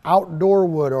 Outdoor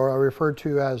wood, or I refer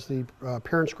to as the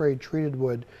appearance grade treated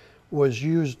wood, was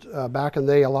used back in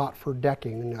the day a lot for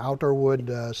decking. And outdoor wood,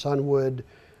 sunwood,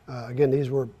 again, these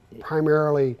were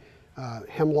primarily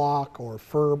hemlock or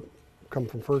fir, come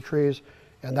from fir trees,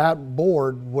 and that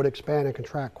board would expand and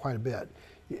contract quite a bit.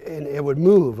 And it would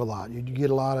move a lot. You'd get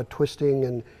a lot of twisting,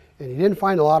 and you didn't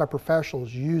find a lot of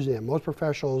professionals using it. Most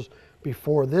professionals,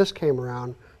 before this came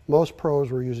around, most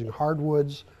pros were using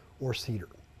hardwoods or cedar.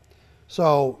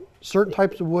 So certain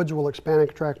types of woods will expand and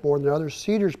contract more than others.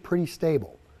 Cedar's pretty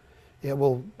stable. It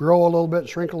will grow a little bit,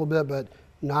 shrink a little bit, but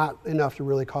not enough to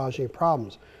really cause any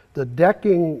problems. The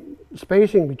decking,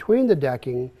 spacing between the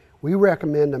decking, we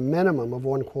recommend a minimum of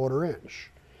 1/4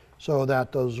 inch so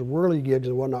that those whirligigs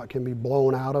and whatnot can be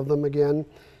blown out of them again.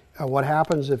 What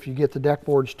happens if you get the deck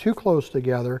boards too close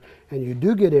together and you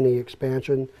do get any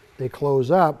expansion, they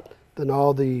close up, then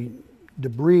all the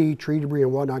debris, tree debris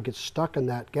and whatnot gets stuck in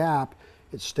that gap.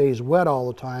 It stays wet all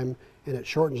the time and it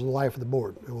shortens the life of the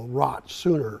board. It will rot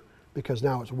sooner because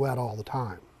now it's wet all the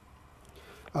time.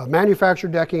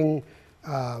 Manufactured decking,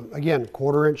 again,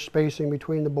 1/4 inch spacing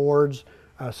between the boards,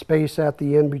 space at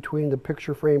the end between the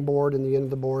picture frame board and the end of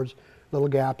the boards, little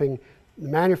gapping. The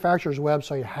manufacturer's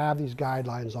website have these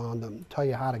guidelines on them, tell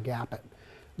you how to gap it.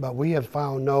 But we have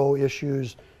found no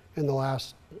issues in the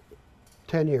last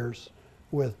 10 years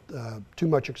with too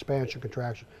much expansion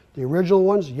contraction. The original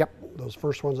ones, yep, those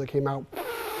first ones that came out,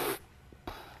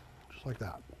 just like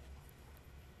that.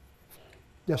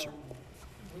 Yes, sir.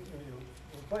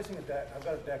 Replacing a deck, I've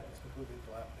got a deck that's completely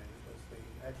dilapidated because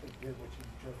they actually did what you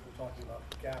just were talking about.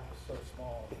 The gap was so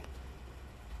small,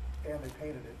 and they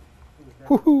painted it. It was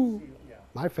never Woohoo! sealed. Yeah.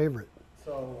 My favorite.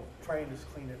 So trying to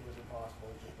clean it was impossible.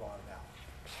 It just rotted out.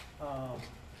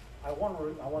 I want to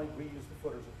reuse the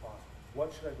footers if possible.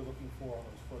 What should I be looking for on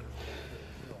those footers?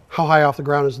 How high off the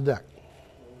ground is the deck?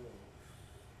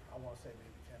 I want to say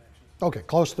maybe 10 inches. Okay,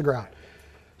 close to the ground.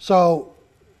 So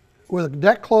with a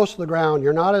deck close to the ground,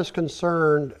 you're not as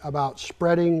concerned about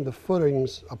spreading the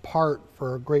footings apart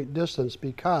for a great distance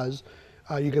because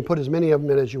you can put as many of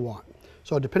them in as you want.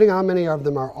 So depending on how many of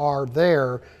them are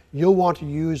there, you'll want to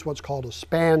use what's called a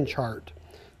span chart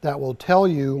that will tell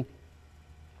you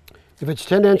if it's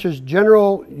 10 inches,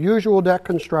 general, usual deck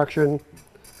construction,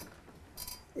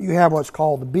 you have what's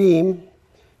called the beam,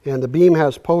 and the beam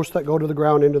has posts that go to the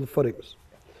ground into the footings.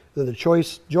 Then the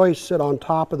joists sit on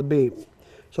top of the beam.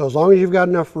 So as long as you've got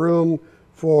enough room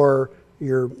for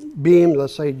your beam,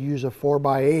 let's say you use a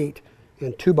 4x8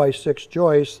 and 2x6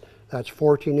 joists, that's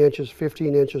 14 inches,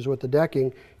 15 inches with the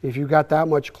decking. If you've got that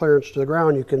much clearance to the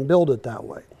ground, you can build it that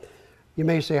way. You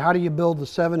may say, how do you build the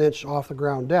 7-inch off the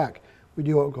ground deck? We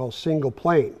do what we call single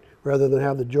plane. Rather than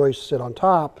have the joist sit on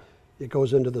top, it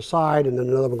goes into the side and then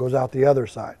another one goes out the other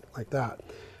side, like that.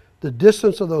 The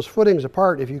distance of those footings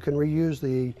apart, if you can reuse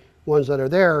the ones that are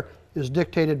there, is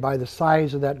dictated by the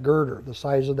size of that girder, the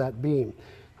size of that beam.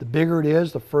 The bigger it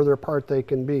is, the further apart they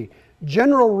can be.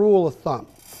 General rule of thumb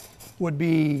would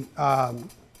be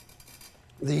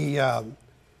the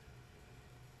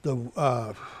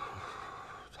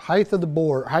height of the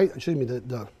board,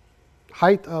 the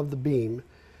height of the beam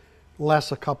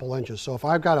less a couple inches. So if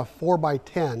I've got a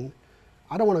 4x10,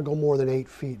 I don't want to go more than 8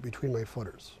 feet between my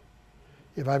footers.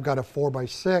 If I've got a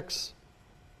 4x6,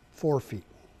 4 feet,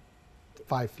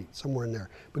 5 feet, somewhere in there.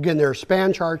 But again, there are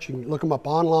span charts. You can look them up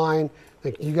online. I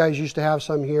think you guys used to have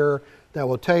some here that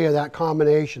will tell you that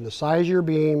combination, the size of your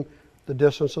beam, the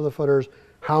distance of the footers,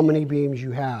 how many beams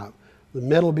you have. The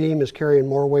middle beam is carrying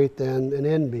more weight than an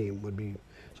end beam would be.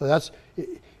 So that's,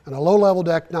 on a low-level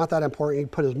deck, not that important. You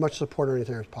put as much support or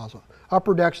anything as possible.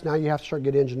 Upper decks, now you have to start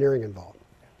getting engineering involved.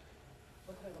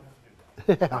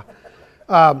 Yeah.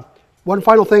 One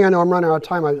final thing, I know I'm running out of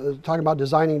time. I was talking about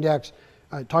designing decks.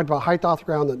 I talked about height off the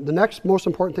ground. The next most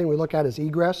important thing we look at is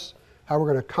egress, how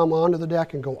we're going to come onto the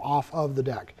deck and go off of the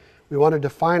deck. We want to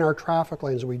define our traffic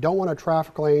lanes. We don't want a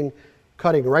traffic lane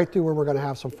cutting right through where we're going to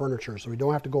have some furniture, so we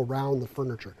don't have to go around the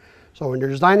furniture. So when you're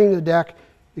designing the deck,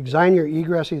 design your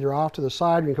egress either off to the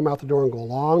side, when you come out the door and go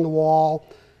along the wall,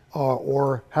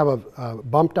 or have a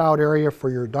bumped out area for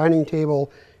your dining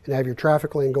table and have your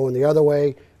traffic lane going the other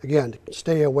way. Again,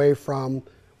 stay away from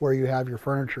where you have your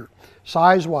furniture.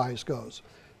 Size-wise goes,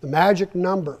 the magic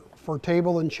number for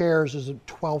table and chairs is at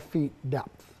 12 feet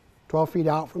depth. 12 feet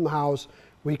out from the house,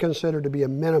 we consider to be a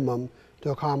minimum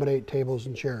to accommodate tables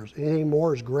and chairs. Anything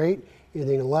more is great,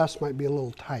 anything less might be a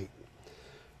little tight.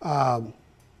 Do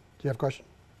you have a question?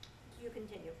 You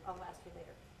continue, I'll ask you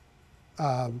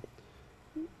later.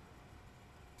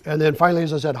 And then finally,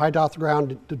 as I said, height off the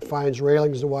ground defines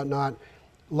railings and whatnot.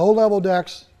 Low-level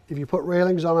decks, if you put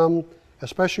railings on them,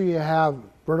 especially you have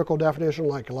vertical definition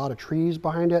like a lot of trees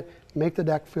behind it, make the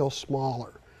deck feel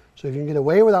smaller. So if you can get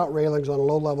away without railings on a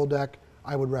low-level deck,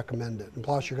 I would recommend it. And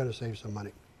plus, you're going to save some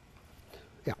money.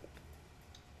 Yeah.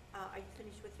 Are you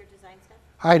finished with your design stuff?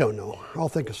 I don't know. I'll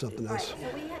think of something All right, else.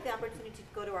 so we had the opportunity to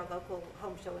go to our local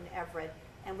home show in Everett,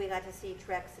 and we got to see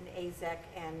Trex and AZEK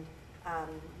and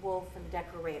Wolf and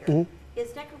Decorator. Mm-hmm. Is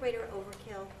Decorator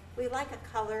overkill? We like a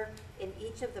color in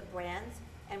each of the brands,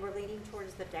 and we're leaning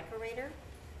towards the Decorator.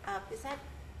 Is that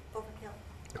overkill?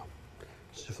 No.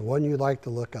 It's just the one you like the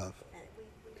look of. We-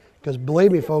 Because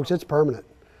believe me, folks, it's permanent.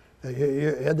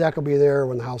 Your deck will be there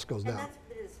when the house goes And down. that's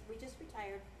what it is. We just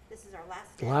retired. This is our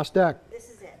last The deck. last deck. This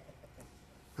is it.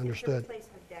 Understood. It's a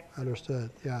replacement deck. so Understood.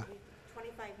 Yeah.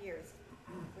 25 years.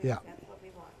 Yeah. That's what we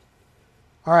want.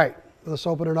 All right. Let's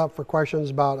open it up for questions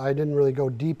about, I didn't really go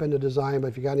deep into design, but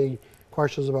if you got any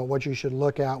questions about what you should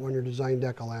look at when you're designing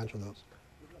deck, I'll answer those.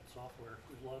 We've got software,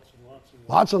 there's lots and lots and lots.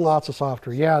 Lots and lots of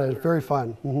software. Yeah, it's very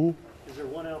fun. Is there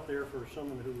one out there for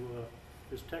someone who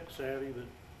is tech savvy that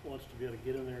wants to be able to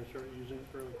get in there and start using it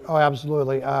fairly quickly? Oh,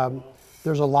 absolutely.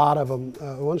 There's a lot of them.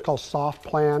 One's called Soft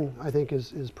Plan, I think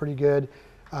is pretty good.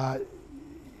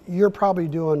 You're probably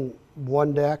doing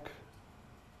one deck.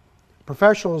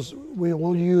 Professionals, we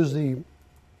will use the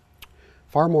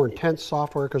far more intense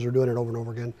software because they're doing it over and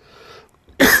over again.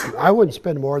 I wouldn't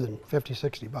spend more than 50,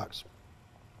 60 bucks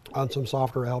on some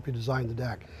software to help you design the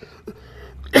deck.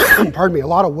 Pardon me, a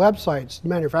lot of websites,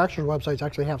 manufacturer websites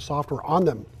actually have software on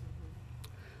them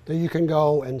that you can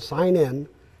go and sign in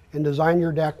and design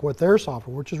your deck with their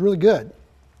software, which is really good.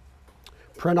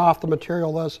 Print off the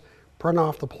material list, print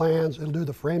off the plans, it'll do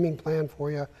the framing plan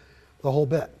for you, the whole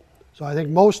bit. So I think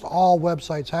most all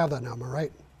websites have that now, am I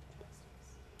right?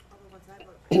 All the ones I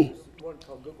looked at. There's one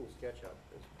called Google SketchUp.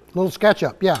 It's pretty- Little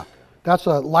SketchUp, yeah. That's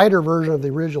a lighter version of the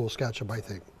original SketchUp, I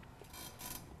think.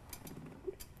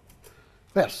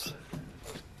 Yes.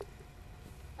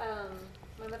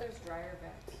 My mother's dryer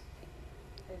vent,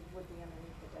 it would be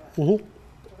underneath the deck. Mhm.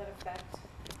 Will that affect?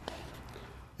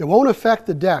 It won't affect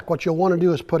the deck. What you'll want to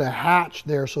do is put a hatch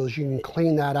there so that you can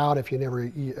clean that out if you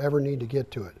ever need to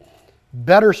get to it.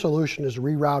 Better solution is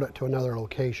reroute it to another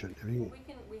location. If you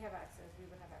can, We have access, we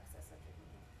would have access at the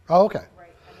meeting, oh, okay. right?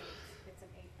 I mean, it's an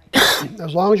 8 by 9,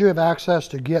 As long as you have access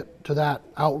to get to that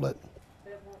outlet.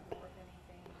 but it won't work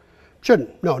anything.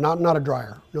 Shouldn't. No, not a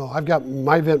dryer. No, I've got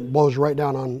my vent blows right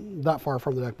down on that far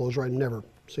from the deck, blows right, never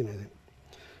seen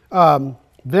anything.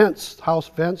 Vents, house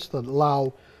vents that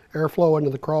allow airflow into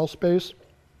the crawl space.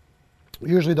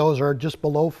 Usually those are just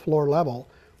below floor level,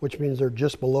 which means they're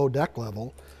just below deck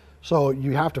level. So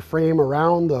you have to frame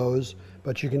around those,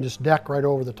 but you can just deck right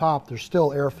over the top. There's still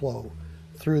airflow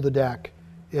through the deck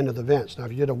into the vents. Now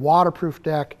if you did a waterproof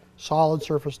deck, solid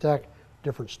surface deck,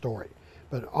 different story.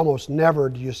 But almost never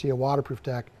do you see a waterproof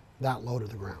deck that low to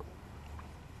the ground.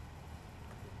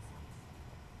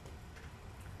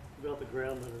 About the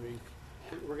ground underneath,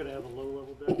 we're gonna have a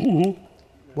low-level deck.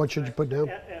 What should you put down?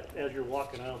 As you're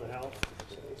walking out of the house,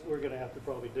 we're gonna have to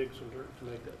probably dig some dirt to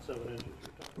make that 7 inches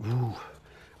you're talking about.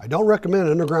 I don't recommend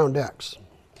underground decks.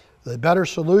 The better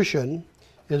solution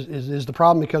is the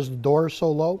problem because the door is so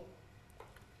low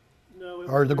No,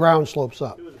 or the ground slopes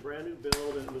up. It was a brand-new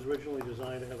build, and it was originally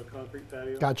designed to have a concrete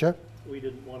patio. Gotcha, We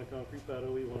didn't want a concrete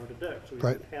patio, we wanted a deck, so we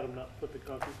Right. had them not put the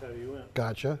concrete patio in.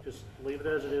 gotcha. Just leave it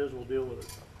as it is, we'll deal with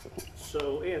it.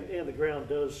 So, and the ground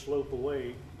does slope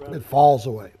away, rather It falls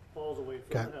away. falls away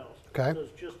from Okay. the house. Okay. It does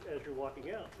just as you're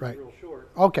walking out, Right. it's real short.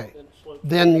 Okay, Then it slopes.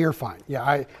 then you're fine.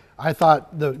 Yeah, I thought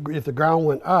if the ground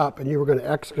went up and you were gonna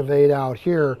excavate out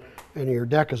here and your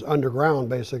deck is underground,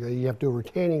 basically, you have to do a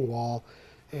retaining wall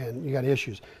and you got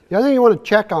issues. The other thing you wanna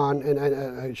check on, and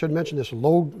I should mention this,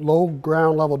 low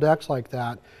ground level decks like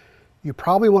that, you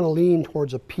probably wanna lean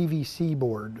towards a PVC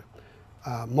board.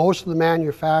 Most of the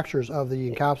manufacturers of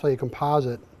the encapsulated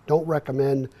composite don't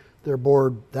recommend their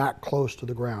board that close to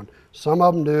the ground. Some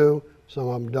of them do, some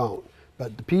of them don't.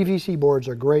 But the PVC boards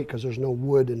are great because there's no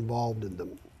wood involved in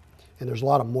them. And there's a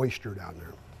lot of moisture down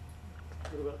there.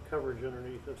 What about coverage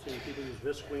underneath? I've seen people use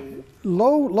visqueen.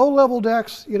 Low-level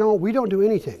decks, you know, we don't do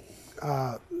anything.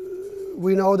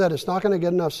 We know that it's not going to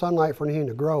get enough sunlight for anything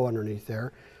to grow underneath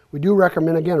there. We do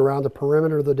recommend, again, around the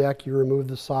perimeter of the deck, you remove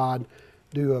the sod,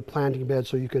 do a planting bed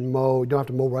so you can mow. You don't have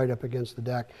to mow right up against the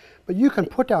deck. But you can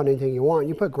put down anything you want.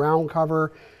 You put ground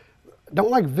cover. Don't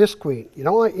like visqueen. You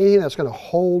don't like anything that's going to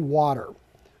hold water.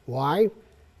 Why?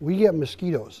 We get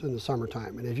mosquitoes in the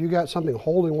summertime. And if you got something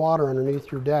holding water underneath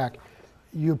your deck,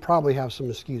 you probably have some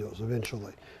mosquitoes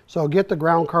eventually. So get the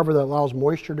ground cover that allows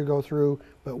moisture to go through,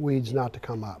 but weeds not to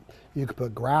come up. You can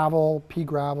put gravel, pea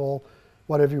gravel,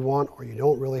 whatever you want, or you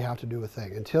don't really have to do a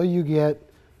thing. Until you get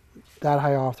that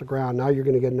high off the ground, now you're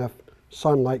going to get enough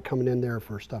sunlight coming in there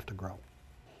for stuff to grow.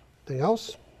 Anything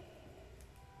else?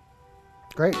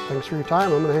 Great, thanks for your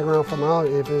time. I'm going to hang around for a while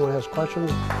if anyone has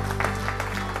questions.